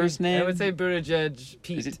his first name? I would say Buttigieg.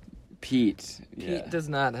 Pete. Is it Pete? Yeah. Pete does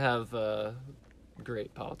not have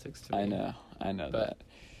great politics to me. I know but that.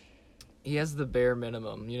 He has the bare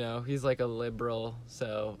minimum, you know. He's like a liberal,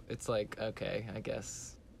 so it's like, okay, I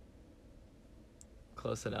guess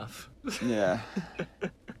close enough. Yeah.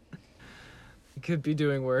 He could be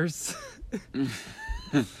doing worse.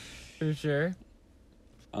 For sure.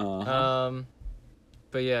 But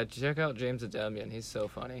yeah, check out James Adomian. He's so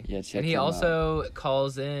funny. Yeah, check him out. And he also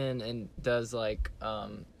calls in and does like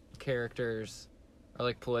characters or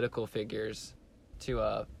like political figures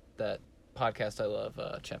to that podcast I love,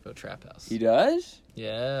 Chapo Trap House. He does?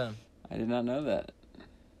 Yeah. I did not know that.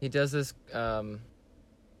 He does this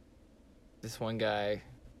this one guy.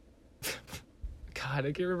 God,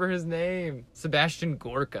 I can't remember his name. Sebastian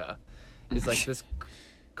Gorka is like this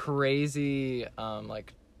crazy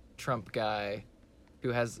like Trump guy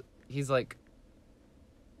who he's like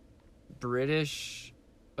British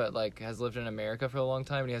but like has lived in America for a long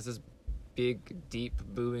time, and he has this big deep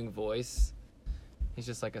booming voice. He's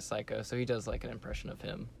just like a psycho, so he does like an impression of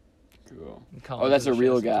him. Cool. Oh, that's a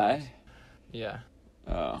real guy? Yeah.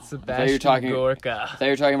 Oh. Sebastian Gorka. I thought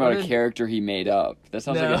you were talking about a character he made up. That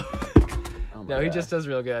sounds like Oh no, God. He just does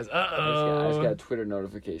real guys. I just got a Twitter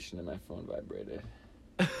notification and my phone vibrated.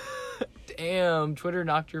 Damn, Twitter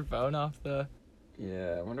knocked your phone off the...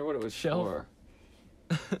 Yeah, I wonder what it was shelf. For.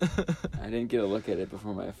 I didn't get a look at it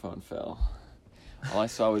before my phone fell. All I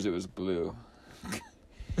saw was it was blue.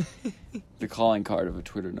 The calling card of a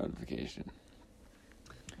Twitter notification.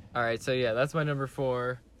 Alright, so yeah, that's my number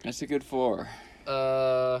 4. That's a good 4.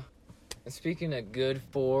 Speaking of good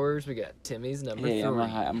 4s, we got Timmy's number 3.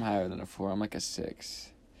 I'm higher than a 4. I'm like a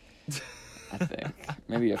 6. I think.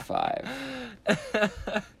 Maybe a 5.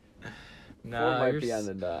 Nah, 4 might be on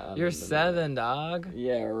the dot. You're 7, dog.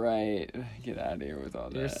 Yeah, right. Get out of here with all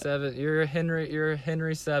that. You're 7. You're a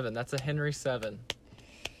Henry 7. That's a Henry 7.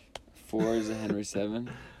 4 is a Henry 7?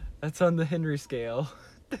 That's on the Henry scale.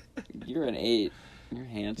 You're an 8. You're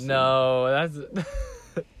handsome. No, that's...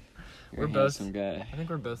 You're a handsome guy. I think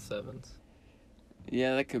we're both 7s.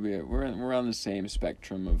 Yeah, that could be it. We're on the same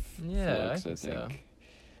spectrum of folks, I think. So.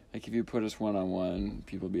 Like, if you put us one-on-one,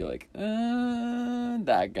 people would be like,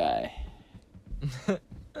 that guy. And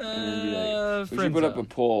then be like, we should put up a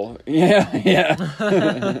poll. Yeah.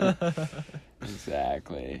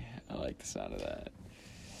 Exactly. I like the sound of that.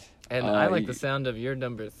 And I like the sound of your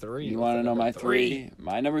number 3. You want to know my 3?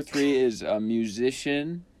 My number 3 is a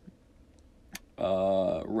musician,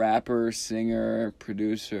 rapper, singer,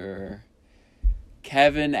 producer,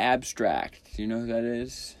 Kevin Abstract. Do you know who that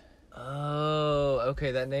is? Oh,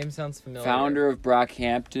 okay. That name sounds familiar. Founder of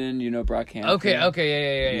Brockhampton. You know Brockhampton? Okay.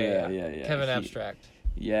 Yeah. Kevin Abstract.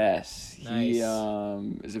 Yes. Nice. He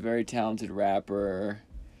is a very talented rapper.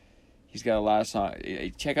 He's got a lot of songs.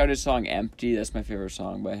 Check out his song "Empty." That's my favorite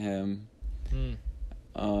song by him. And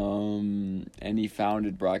he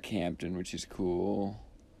founded Brockhampton, which is cool.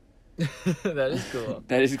 That is cool.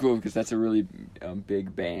 That is cool because that's a really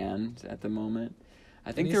big band at the moment.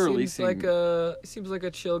 I think they're releasing. He seems like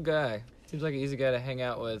a chill guy. Seems like an easy guy to hang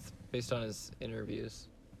out with based on his interviews.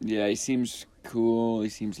 Yeah, he seems cool. He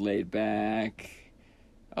seems laid back.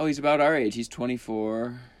 Oh, he's about our age. He's 24.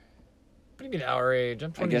 What do you mean our age?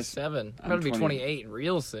 I'm 27. I'm about to be 28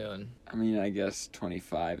 real soon. I mean, I guess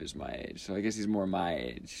 25 is my age, so I guess he's more my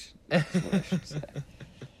age. That's what I should say.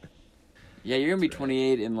 Yeah, you're gonna be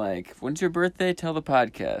 28 in when's your birthday? Tell the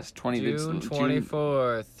podcast. June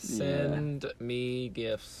 24th. Send me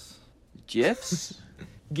gifts. GIFs?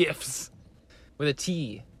 Gifts. With a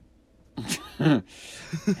T.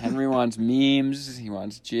 Henry wants memes. He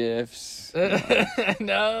wants GIFs.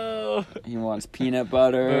 No. He wants peanut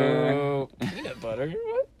butter. Oh, peanut butter?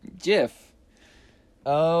 What? GIF.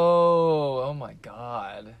 Oh my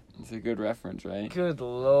God. It's a good reference, right? Good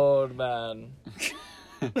Lord, man.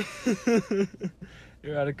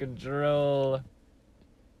 You're out of control.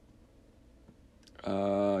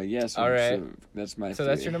 Yes. All right. So that's my. So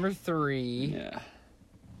that's your number 3. Yeah.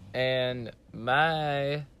 And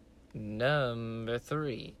my number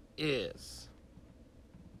 3 is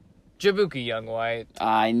Jabuki Young White.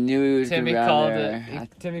 I knew he was Timmy gonna be called on there.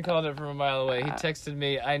 it. Timmy called it from a mile away. He texted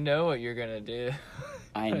me, "I know what you're gonna do."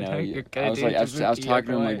 I know. You're I was gonna I do was Jabuki talking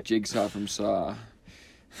to him Young like White. Jigsaw from Saw.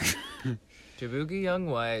 Jabuki Young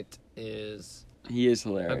White is He is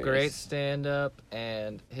hilarious. a great stand-up,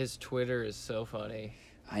 and his Twitter is so funny.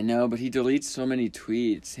 I know, but he deletes so many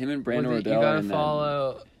tweets. Him and Brandon You Rodell. gotta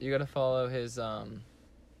follow. You gotta follow his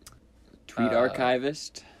tweet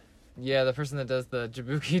archivist. Yeah, the person that does the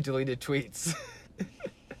Jabuki deleted tweets.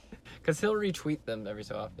 Because he'll retweet them every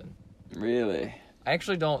so often. Really? I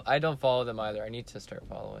actually don't. I don't follow them either. I need to start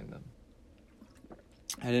following them.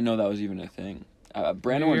 I didn't know that was even a thing.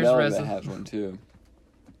 Brandon New Year's Wardell has one too.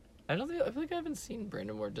 I don't think. I feel like I haven't seen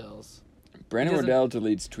Brandon Wardell's. Brandon Wardell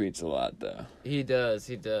deletes tweets a lot, though. He does.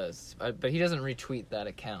 But he doesn't retweet that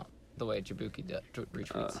account the way Jabuki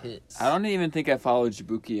retweets his. I don't even think I follow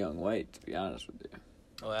Jabuki Young White, to be honest with you.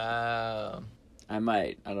 Wow. I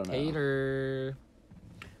might. I don't know. Hater.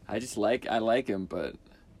 I like him, but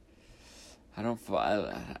I don't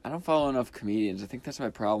follow enough comedians. I think that's my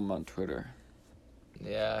problem on Twitter.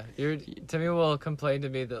 Yeah, Timmy will complain to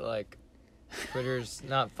me that Twitter's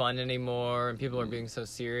not fun anymore and people are being so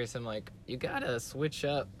serious. I'm like, you gotta switch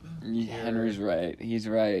up. Henry's right. He's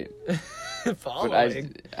right.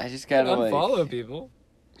 Following. But I just gotta unfollow people.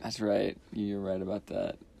 That's right. You're right about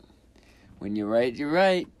that. When you're right, you're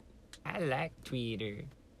right. I like Twitter.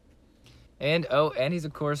 And he's a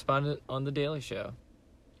correspondent on The Daily Show.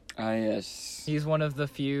 Ah, yes. He's one of the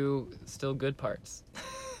few still good parts.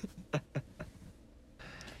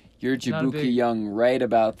 You're Jabuki Young right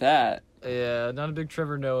about that. Yeah, not a big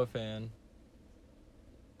Trevor Noah fan.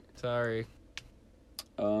 Sorry.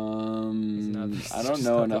 I don't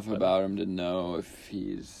know enough about him to know if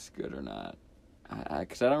he's good or not.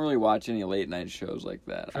 Because I don't really watch any late night shows like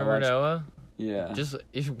that. Trevor Noah? Yeah. Just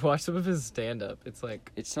if you watch some of his stand up, it's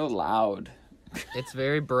it's so loud. It's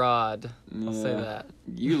very broad. I'll say that.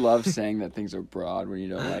 You love saying that things are broad when you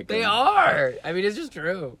don't like them. They are. I mean, it's just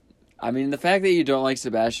true. I mean, the fact that you don't like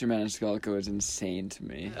Sebastian Maniscalco is insane to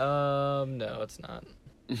me. No, it's not.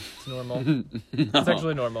 It's normal. No. It's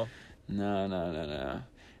actually normal. No.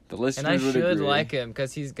 The listeners and I would should agree. like him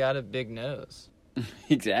because he's got a big nose.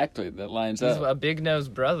 Exactly, that lines He's up. a big nose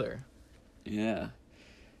brother. Yeah.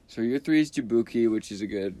 So your 3 is Jabuki, which is a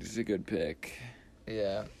good pick.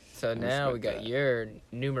 Yeah. So now we got your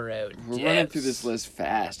numero. We're running through this list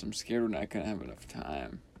fast. I'm scared we're not gonna have enough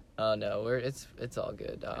time. Oh no, it's all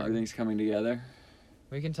good, dog. Everything's coming together.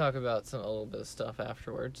 We can talk about a little bit of stuff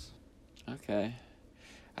afterwards. Okay.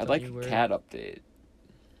 I'd Tell like me a where- cat update.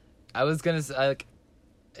 I was gonna say,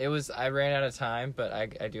 I ran out of time, but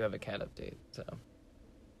I do have a cat update. So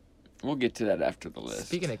We'll get to that after the list.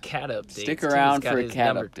 speaking of cat updates, Stick around Timmy's got for a his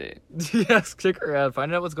cat number- update. Yeah, stick around.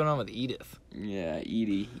 Find out what's going on with Edith. Yeah,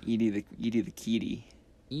 Edie the kitty.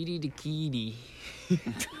 Edie the kitty.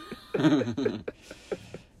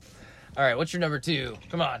 All right, what's your number 2?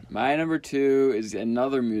 Come on. My number 2 is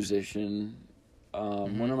another musician,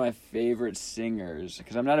 one of my favorite singers.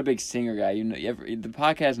 Because I'm not a big singer guy. The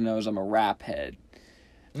podcast knows I'm a rap head.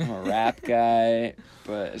 I'm a rap guy,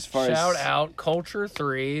 but as far Shout as out Culture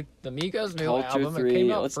 3, the Migos new Culture album. 3, It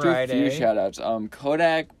came out let's Friday. do a few shout outs.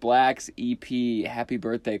 Kodak Black's EP, Happy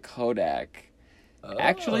Birthday Kodak.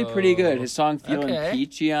 Actually pretty good. His song Feeling Okay.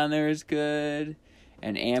 Peachy on there is good.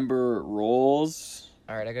 And Amber Rolls.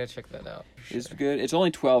 All right, I gotta check that out. for It's sure. good. It's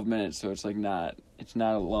only 12 minutes, so it's like it's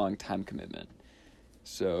not a long time commitment.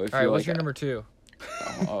 So if All right, you're what's like, your number 2?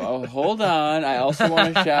 hold on. I also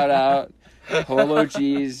want to shout out Polo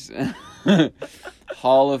G's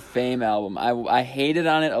Hall of Fame album. I hated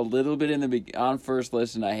on it a little bit on first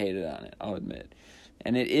listen. I hated on it, I'll admit.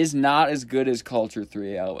 And it is not as good as Culture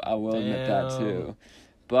 3. I will admit that too.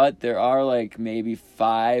 But there are like maybe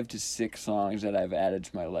 5 to 6 songs that I've added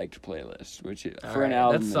to my liked playlist, which for an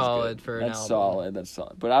album that's is solid good. for an That's album. solid. That's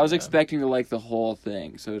solid. But I was expecting to like the whole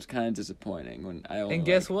thing, so it's kind of disappointing when I only. And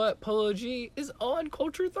guess what? Polo G is on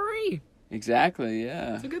Culture 3. Exactly.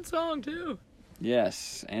 Yeah. It's a good song too.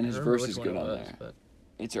 Yes, and his verse is good on there. But...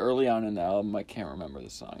 It's early on in the album. I can't remember the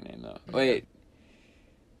song name though. Wait.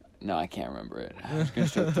 No, I can't remember it. I was gonna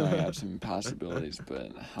start throwing out some possibilities,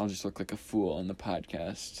 but I'll just look like a fool on the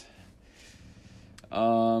podcast.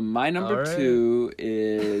 My number 2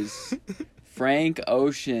 is Frank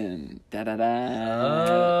Ocean. Da da da.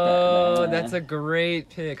 Oh, that's a great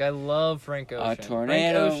pick. I love Frank Ocean. A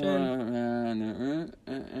tornado. Frank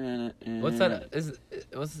Ocean. What's that?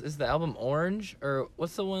 Is the album Orange, or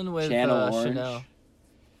what's the one with Channel Orange? Chanel?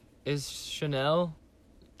 Is Chanel?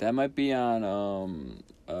 That might be on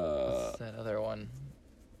What's that other one?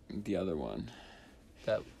 the other one.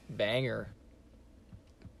 That banger.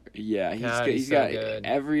 Yeah, God, he's so got good.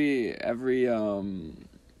 everything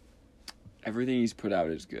he's put out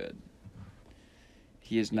is good.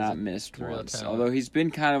 He has not missed a real once. talent. Although he's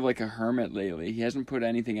been kind of like a hermit lately. He hasn't put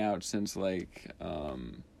anything out since like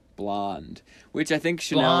Blonde, which I think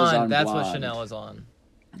Chanel is on. That's Blonde. what Chanel is on.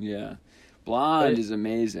 Yeah, Blonde But- is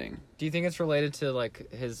amazing. Do you think it's related to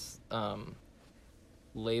like his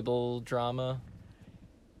label drama?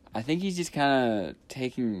 I think he's just kind of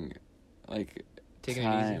taking like Taking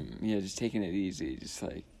time. Yeah, just taking it easy. Just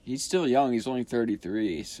like he's still young. He's only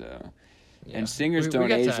 33, so. Yeah. And singers We don't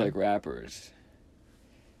got age time. like rappers.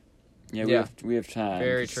 Yeah, Yeah. we have time.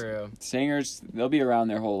 Very 'Cause true. Singers, they'll be around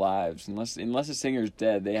their whole lives. Unless a singer's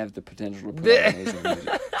dead, they have the potential to put out amazing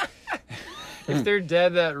music. If they're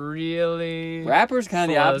dead, that really Rappers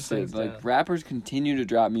kind of the slows opposite. things Like down. rappers continue to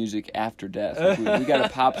drop music after death. Like, we got a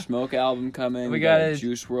Pop Smoke album coming. We We got a got a-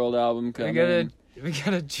 Juice World album we coming.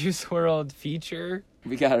 got a Juice WRLD feature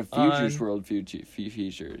We got a on- Juice World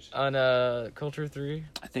features. on Culture 3.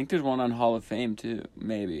 I think there's one on Hall of Fame too.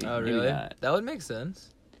 Maybe. Oh, Maybe really? not. That would make sense.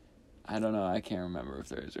 I don't know. I can't remember if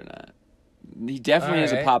there is or not. He definitely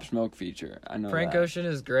has a Alright. Pop Smoke feature. I know Frank that. Ocean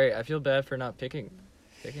is great. I feel bad for not picking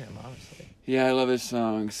him, honestly. Yeah, I love his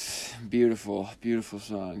songs. Beautiful, beautiful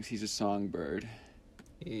songs. He's a songbird.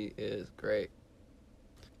 He is great.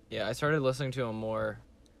 Yeah, I started listening to him a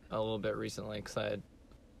little bit recently because I had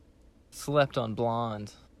slept on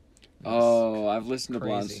Blonde. It was- Oh, I've listened to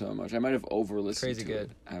Blonde crazy. so much. I might have over-listened Crazy to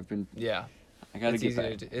good. it. I've been. Yeah, I gotta it's get easy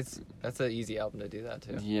back. to do. That's an easy album to do that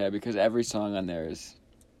too. Yeah, because every song on there is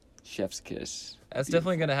chef's kiss. That's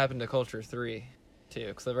definitely gonna happen to Culture 3 too,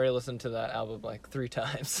 because I've already listened to that album like 3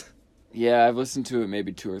 times. Yeah, I've listened to it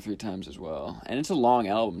maybe 2 or 3 times as well, and it's a long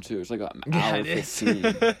album too. It's like an hour it is. 15.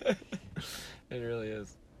 It really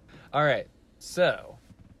is. All right, so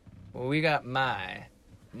we got my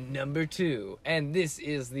number 2, and this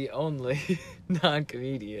is the only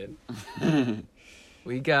non-comedian.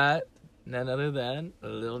 We got none other than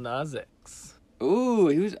Lil Nas X. Ooh,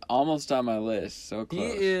 he was almost on my list. So He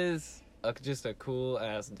close. is just a cool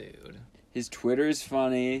ass dude. His Twitter is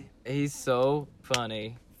funny. He's so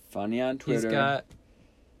funny. Funny on Twitter.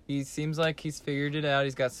 He seems like he's figured it out.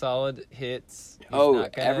 He's got solid hits. He's Oh,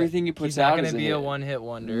 not gonna- everything he puts he's not out gonna is a be hit. a one-hit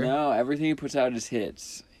wonder. No, everything he puts out is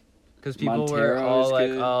hits. Because people were Montero all is like,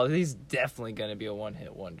 good. "Oh, he's definitely gonna be a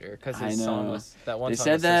one-hit wonder." Because I his song know. was that one. They song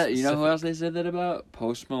said was so that. You know who specific. else they said that about?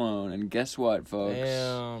 Post Malone. And guess what, folks?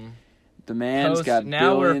 Damn. The man's got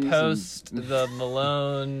Now we're billions post and... the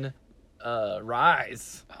Malone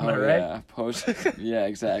rise. Am I Oh right? yeah, post. Yeah,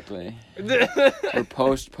 exactly. We're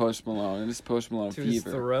post Malone. This is Post Malone To his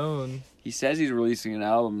fever. throne. He says he's releasing an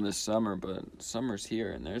album this summer, but summer's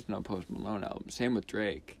here and there's no Post Malone album. Same with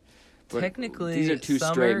Drake. But Technically, these are 2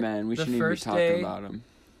 summer, straight men. We the shouldn't even be first talking day- about them.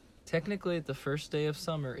 Technically, the first day of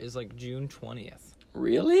summer is like June 20th.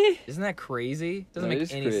 Really? Isn't that crazy? Doesn't That make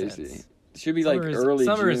is any crazy. sense. It should be like early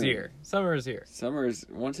Summer is June. here. Summer is here. Summer is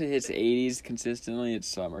once it hits 80s consistently, it's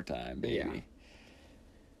summertime, baby. Yeah.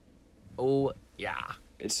 Oh yeah.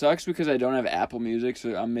 It sucks because I don't have Apple Music,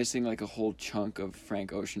 so I'm missing like a whole chunk of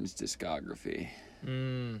Frank Ocean's discography.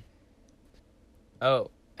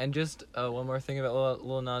 Oh, and just one more thing about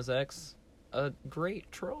Lil Nas X. A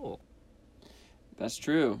great troll. That's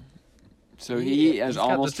true. So He- he is he's got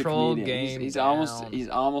the almost a troll comedian. game He's down.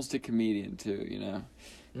 almost a comedian too, you know.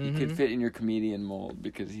 He could fit in your comedian mold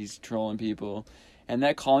because he's trolling people. And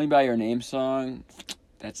that "Call Me by Your Name" song,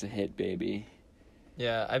 that's a hit, baby.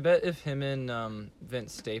 Yeah, I bet if him and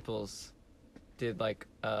Vince Staples did like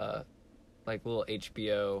little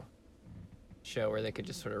HBO show where they could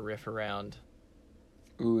just sort of riff around.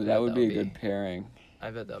 Ooh, that would be a good pairing.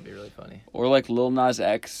 I bet that would be really funny. Or like Lil Nas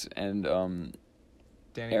X and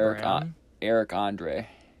Danny Brown? Eric Andre.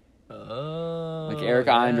 Oh. Like Eric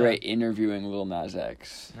Andre interviewing Lil Nas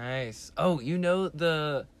X. Nice. Oh, you know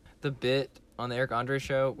the bit on the Eric Andre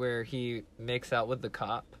show where he makes out with the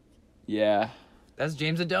cop? Yeah. That's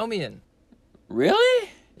James Adomian. Really?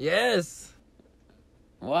 Yes.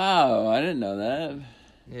 Wow, I didn't know that.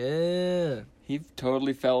 Yeah. He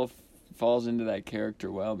totally falls into that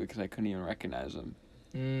character well because I couldn't even recognize him.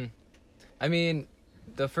 I mean,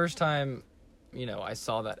 the first time, I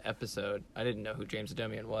saw that episode, I didn't know who James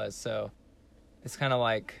Adomian was, so it's kind of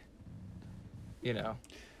like,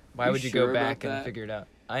 why would you go back and figure it out?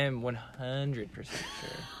 I am 100%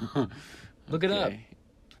 sure. Look it up.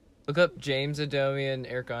 Look up James Adomian,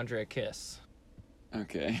 Eric Andre kiss.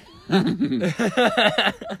 Okay.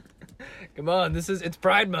 Come on, it's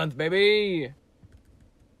Pride Month, baby.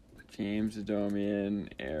 James Adomian,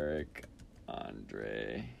 Eric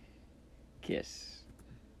Andre kiss.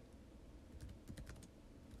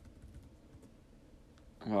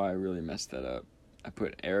 Oh, I really messed that up. I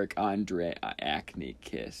put Eric Andre acne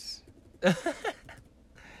kiss.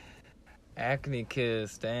 Acne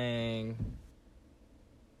kiss, dang.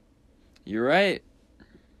 You're right.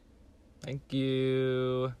 Thank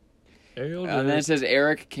you. And then it says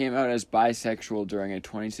Eric came out as bisexual during a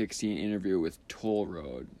 2016 interview with Toll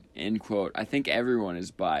Road. End quote. I think everyone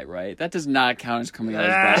is bi, right? That does not count as coming out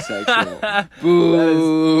as bisexual.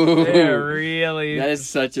 Boo! They're really that is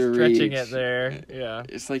such a stretching reach. It there. Yeah.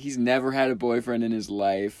 It's like he's never had a boyfriend in his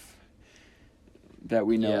life that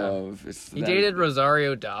we know of. He dated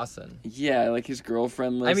Rosario Dawson. Yeah, like his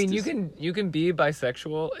girlfriend list. I mean, you can be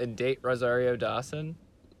bisexual and date Rosario Dawson,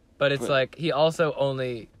 but it's like he also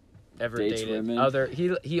only ever dates dated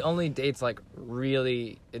women. He only dates like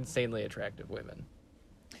really insanely attractive women.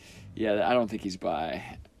 Yeah, I don't think he's bi.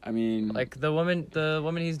 I mean, like the woman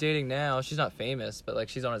he's dating now, she's not famous, but like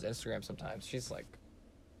she's on his Instagram sometimes. She's like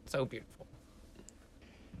so beautiful.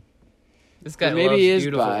 This guy maybe loves he is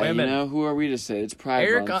beautiful bi, women. Who are we to say? It's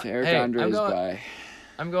Pride Month. Eric Andre is bi.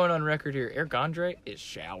 I'm going on record here. Eric Andre is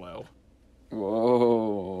shallow.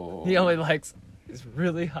 Whoa. He only likes these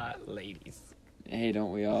really hot ladies. Hey,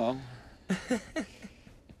 don't we all?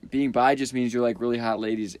 Being bi just means you like really hot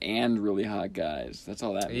ladies and really hot guys. That's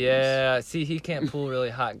all that means. Yeah, see, he can't pull really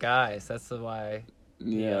hot guys. That's why.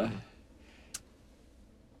 Yeah.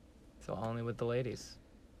 So only with the ladies.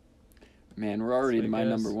 Man, we're already my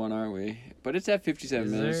number one, aren't we? But it's at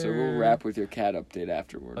 57 minutes, so we'll wrap with your cat update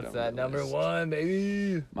afterward. What's that number one,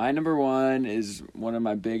 baby? My number one is one of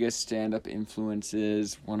my biggest stand-up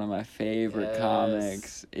influences, one of my favorite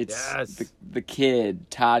comics. It's the kid,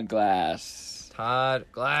 Todd Glass. Todd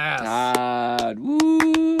Glass. Todd. Woo!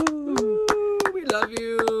 We love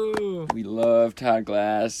you. We love Todd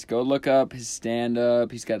Glass. Go look up his stand-up.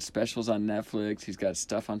 He's got specials on Netflix. He's got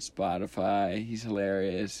stuff on Spotify. He's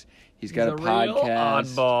hilarious. He's got a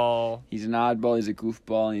podcast. Real oddball. He's an oddball. He's a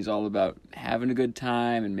goofball, and he's all about having a good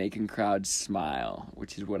time and making crowds smile,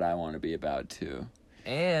 which is what I want to be about too.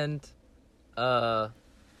 And,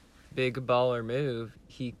 big baller move.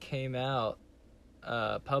 He came out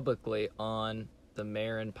publicly on the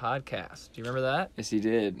Marin podcast. Do you remember that? Yes, he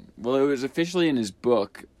did. Well, it was officially in his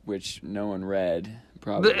book, which no one read,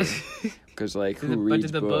 probably, because who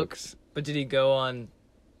reads books? But did he go on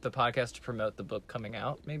the podcast to promote the book coming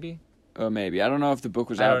out? Maybe. Oh, maybe. I don't know if the book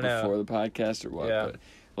was out before the podcast or what. Yeah.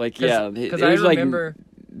 But because I remember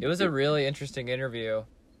it was a really interesting interview,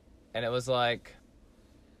 and it was like.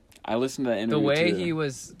 I listened to that interview.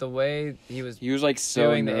 The way too. he was like so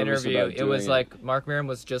doing the nervous interview. about It was doing like Mark Maron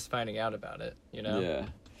was just finding out about it. Yeah.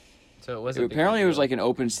 So it wasn't. Apparently, it was like an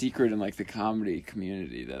open secret in like the comedy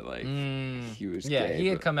community that he was. Yeah, gay, he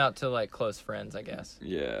had come out to like close friends, I guess.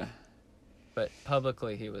 Yeah. But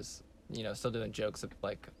publicly, he was, still doing jokes of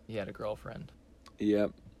like he had a girlfriend.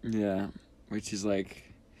 Yep. Yeah. Which is like.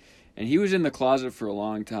 And he was in the closet for a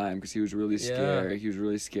long time because he was really scared. Yeah. He was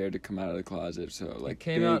really scared to come out of the closet. So he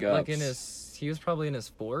came out like he was probably in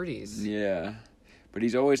his 40s. Yeah, but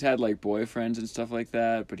he's always had like boyfriends and stuff like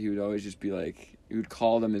that. But he would always just be like, he would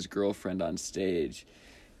call them his girlfriend on stage,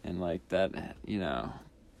 and like that,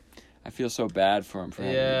 I feel so bad for him for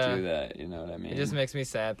having to do that. You know what I mean? It just makes me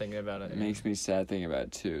sad thinking about it. It makes me sad thinking about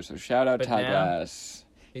it too. So shout out Todd Glass.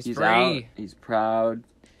 He's free. Out, he's proud,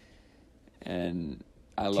 and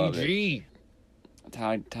I love it.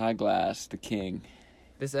 Todd Glass, the king.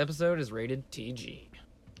 This episode is rated TG.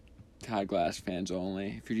 Todd Glass fans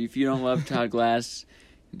only. If you don't love Todd Glass,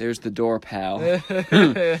 there's the door, pal.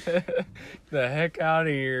 The heck out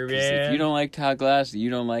of here, 'Cause man. if you don't like Todd Glass, you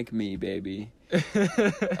don't like me, baby.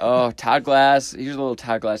 Oh, Todd Glass. Here's a little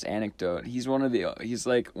Todd Glass anecdote. He's one of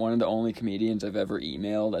the only comedians I've ever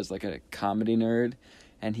emailed as like a comedy nerd,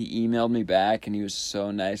 and he emailed me back, and he was so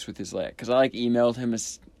nice with his because I emailed him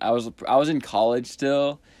I was in college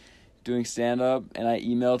still, doing stand up, and I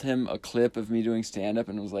emailed him a clip of me doing stand up,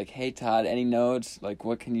 and was like, "Hey Todd, any notes? Like,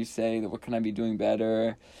 what can you say? What can I be doing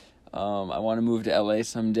better? I want to move to LA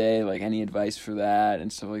someday, like any advice for that,"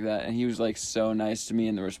 and stuff like that. And he was like so nice to me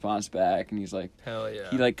in the response back, and he's like, Hell yeah.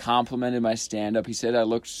 he like complimented my stand up. He said I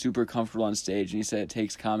looked super comfortable on stage, and he said it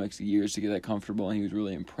takes comics years to get that comfortable, and he was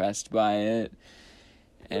really impressed by it.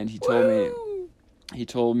 And he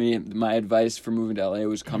told me my advice for moving to LA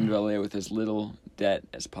was come to LA with as little debt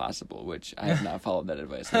as possible, which I have not followed that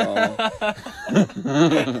advice at all.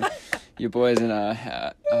 Your boy's in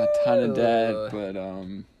a ton of debt, but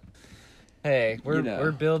hey,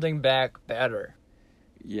 we're building back better.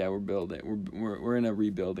 yeah, we're building. We're in a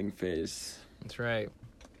rebuilding phase. That's right.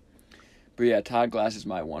 But yeah, Todd Glass is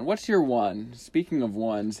my one. What's your one? Speaking of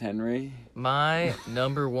ones, Henry. My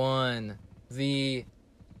number one, the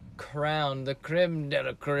crown, the creme de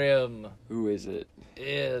la creme, Who is it?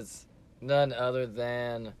 is none other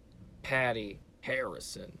than Patty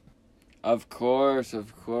Harrison. Of course. How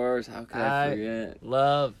could I forget?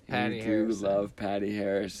 Love Patty You Harrison. do love Patty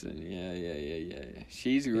Harrison. Yeah.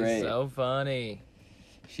 She's great. She's so funny.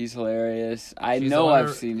 She's hilarious. I She's know on I've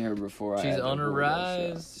her- seen her before. I She's had on to her Google,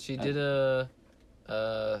 so- rise. She did a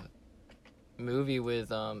movie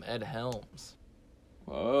with Ed Helms.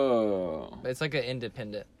 Whoa. It's like an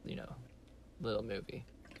independent, little movie.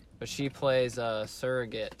 But she plays a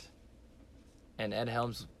surrogate. And Ed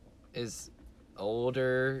Helms is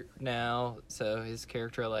older now, so his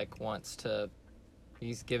character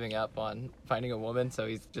he's giving up on finding a woman, so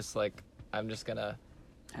he's just like, I'm just gonna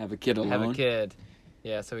Have a kid alone. have a kid.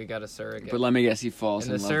 Yeah, so he got a surrogate. But let me guess, he falls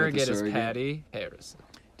and in the love with the surrogate surrogate. is Patty Harrison.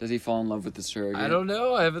 Does he fall in love with the surrogate? I don't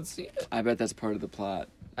know, I haven't seen it. I bet that's part of the plot.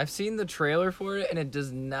 I've seen the trailer for it, and it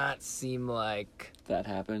does not seem like That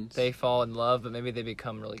happens. they fall in love, but maybe they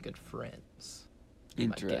become really good friends. Be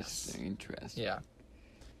my guess. Interesting. Yeah.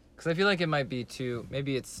 Because I feel like it might be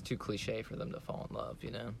maybe it's too cliche for them to fall in love,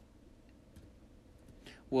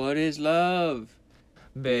 What is love?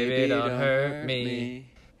 Baby, don't hurt me.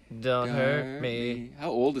 Don't hurt me.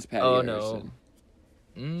 How old is Patty Oh, Harrison?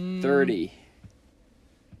 no. 30.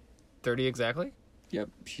 30 exactly? Yep,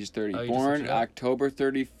 she's 30. Oh, you just Born looked it up? October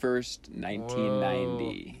 31st,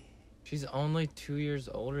 1990. She's only 2 years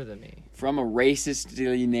older than me. From a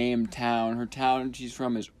racistly named town. Her town she's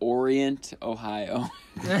from is Orient, Ohio.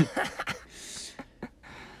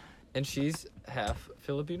 And she's half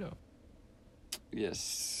Filipino.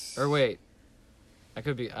 Yes. Or wait. I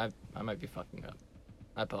might be fucking up.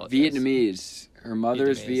 I apologize. Vietnamese. Her mother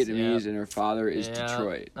is Vietnamese, Vietnamese yep. and her father is Yeah,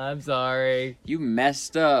 Detroit. I'm sorry. You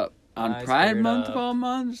messed up on I Pride screwed Month up. of all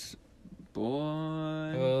months?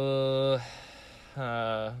 Boy.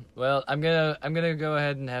 Well, I'm gonna go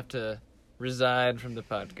ahead and have to resign from the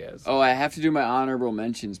podcast. Oh, I have to do my honorable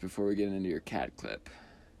mentions before we get into your cat clip.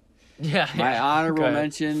 Yeah. My honorable Go ahead.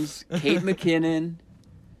 mentions, Kate McKinnon,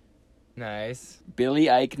 Nice. Billy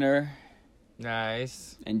Eichner,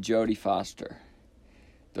 Nice. and Jodie Foster.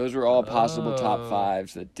 Those were all possible top Oh.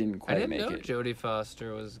 fives that didn't I quite didn't make know it. Jodie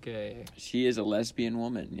Foster was gay. She is a lesbian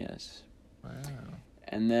woman, yes. Wow.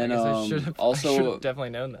 And then I guess I should have also definitely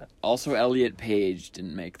known that. also Elliot Page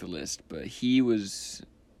didn't make the list, but he was,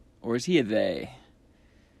 or is he a they?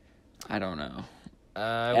 I don't know.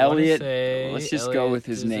 I Elliot- wanna say let's just go Elliot with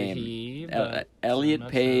his is a name. he, El- but Elliot I'm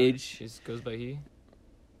not Page. Sure. She goes by he.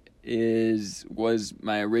 Was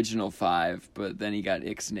my original five, but then he got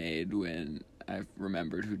ixnayed when I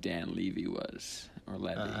remembered who Dan Levy was, or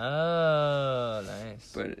Levy. Oh,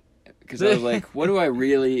 nice. But because I was like, what do I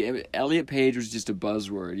really? Elliot Page was just a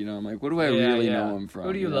buzzword, I'm like, what do I really know him from?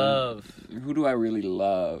 Who do you know? love? Who do I really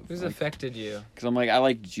love? Who's Like, affected you? because I'm like, I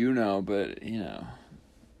like Juno, but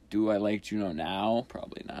do I like Juno now?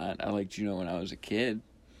 Probably not. I liked Juno when I was a kid.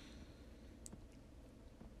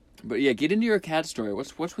 But yeah, get into your cat story.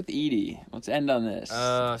 What's with Edie? Let's end on this.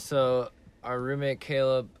 So our roommate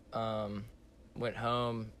Caleb went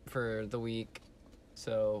home for the week.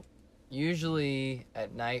 So usually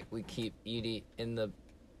at night we keep Edie in the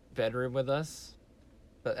bedroom with us.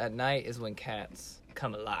 But at night is when cats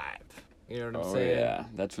come alive. You know what I'm saying? Yeah,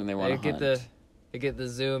 that's when they want to hunt. They get the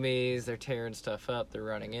zoomies, they're tearing stuff up, they're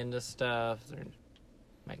running into stuff, they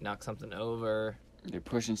might knock something over. They're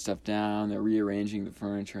pushing stuff down. They're rearranging the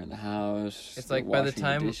furniture in the house. It's they're like by the washing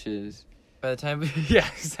time- dishes. By the time yeah,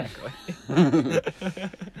 exactly.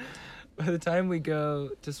 By the time we go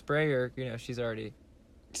to spray her, she's already.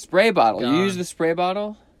 Spray bottle. Gone. You use the spray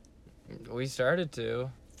bottle? We started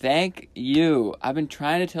to. Thank you. I've been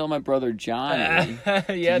trying to tell my brother Johnny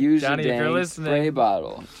Yeah, to use Johnny, the if you're dang listening. spray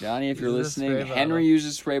bottle. Johnny, if you're Use the listening, spray Henry bottle.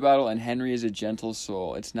 uses spray bottle, and Henry is a gentle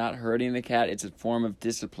soul. It's not hurting the cat. It's a form of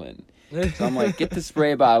discipline. So I'm like, get the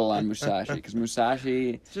spray bottle on Musashi, because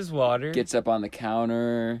Musashi It's just water. gets up on the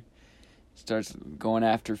counter, starts going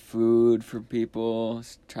after food for people,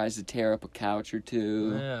 tries to tear up a couch or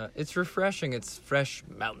two. Yeah, it's refreshing. It's fresh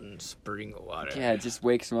mountain spring water. Yeah, it just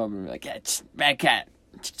wakes him up and be like, yeah, bad cat.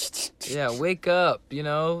 Yeah, wake up.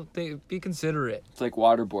 Be considerate. It's like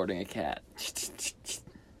waterboarding a cat.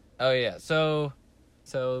 Oh yeah, so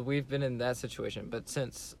we've been in that situation, but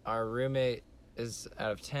since our roommate is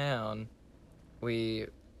out of town, we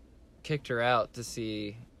kicked her out to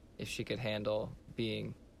see if she could handle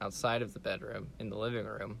being outside of the bedroom in the living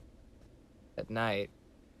room at night.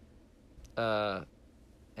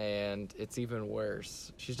 And it's even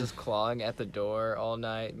worse. She's just clawing at the door all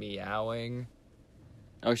night, meowing.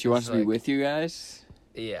 Oh, she wants to be like- with you guys?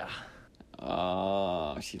 Yeah.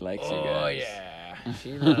 Oh, she likes you Oh guys. yeah,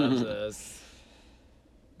 she loves us.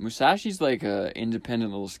 Musashi's like a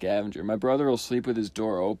independent little scavenger. My brother will sleep with his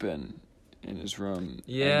door open in his room.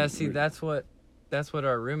 Yeah, and see, that's what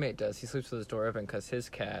our roommate does. He sleeps with his door open because his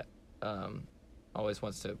cat always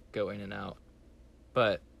wants to go in and out.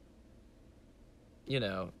 But,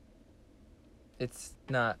 it's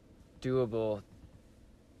not doable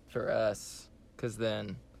for us because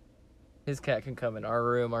then his cat can come in our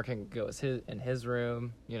room or can go in his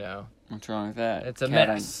room, What's wrong with that? It's a Cat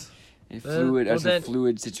mess. It's Well, a then-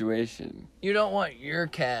 fluid situation. You don't want your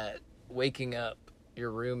cat waking up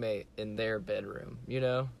your roommate in their bedroom,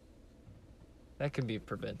 That can be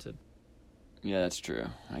prevented. Yeah, that's true.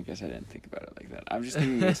 I guess I didn't think about it like that. I'm just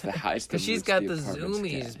thinking it's the highest. Because she's got the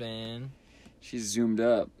zoomies, man. She's zoomed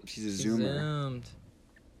up. She's a She's zoomer. zoomed.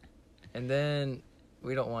 And then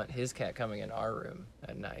we don't want his cat coming in our room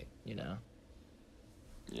at night, Yeah.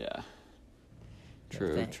 No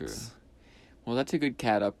True, thanks. true. Well, that's a good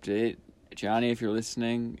cat update. Johnny, if you're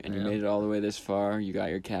listening and you Yeah. made it all the way this far, you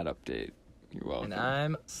got your cat update. You're welcome. And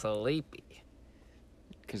I'm sleepy.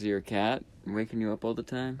 Because of your cat waking you up all the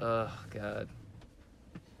time? Oh, God.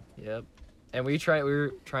 Yep. And we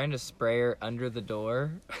were trying to spray her under the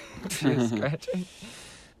door. She was scratching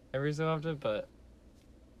every so often, but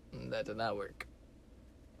that did not work.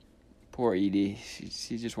 Poor Edie.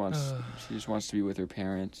 She just wants to be with her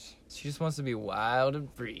parents. She just wants to be wild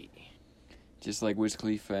and free. Just like Wiz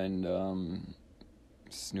Khalifa and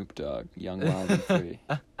Snoop Dogg, young, wild, and free.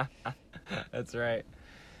 That's right.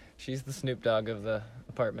 She's the Snoop Dogg of the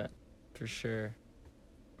apartment, for sure.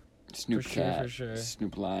 Snoop For sure, Cat, for sure.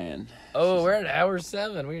 Snoop Lion. Oh, we're at hour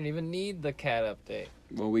 7. We didn't even need the cat update.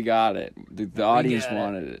 Well, we got it. The audience got it.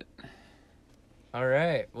 wanted it. All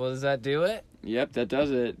right. Well, does that do it? Yep, that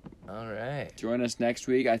does it. All right. Join us next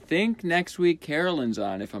week. I think next week Carolyn's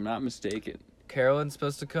on, if I'm not mistaken. Carolyn's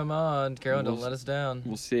supposed to come on. Carolyn, We'll don't let us down.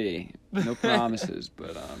 We'll see. No promises,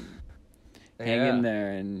 but hang Yeah. in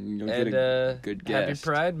there and you'll And get a good guest.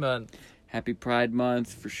 Happy Pride Month. Happy Pride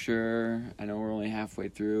Month for sure. I know we're only halfway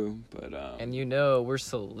through, but And we're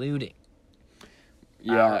saluting.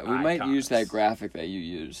 yeah, our we might use that icons. graphic that you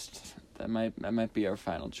used. That might be our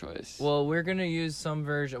final choice. Well, we're going to use some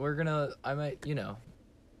version. I'm going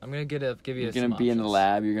to give you You're some gonna be in the options.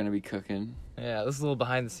 lab. You're gonna be cooking. Yeah, this is a little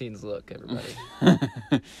behind the scenes look, everybody.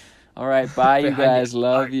 All right, bye, you Behind guys. the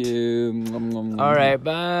Love art. you. All right,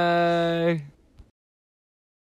 bye.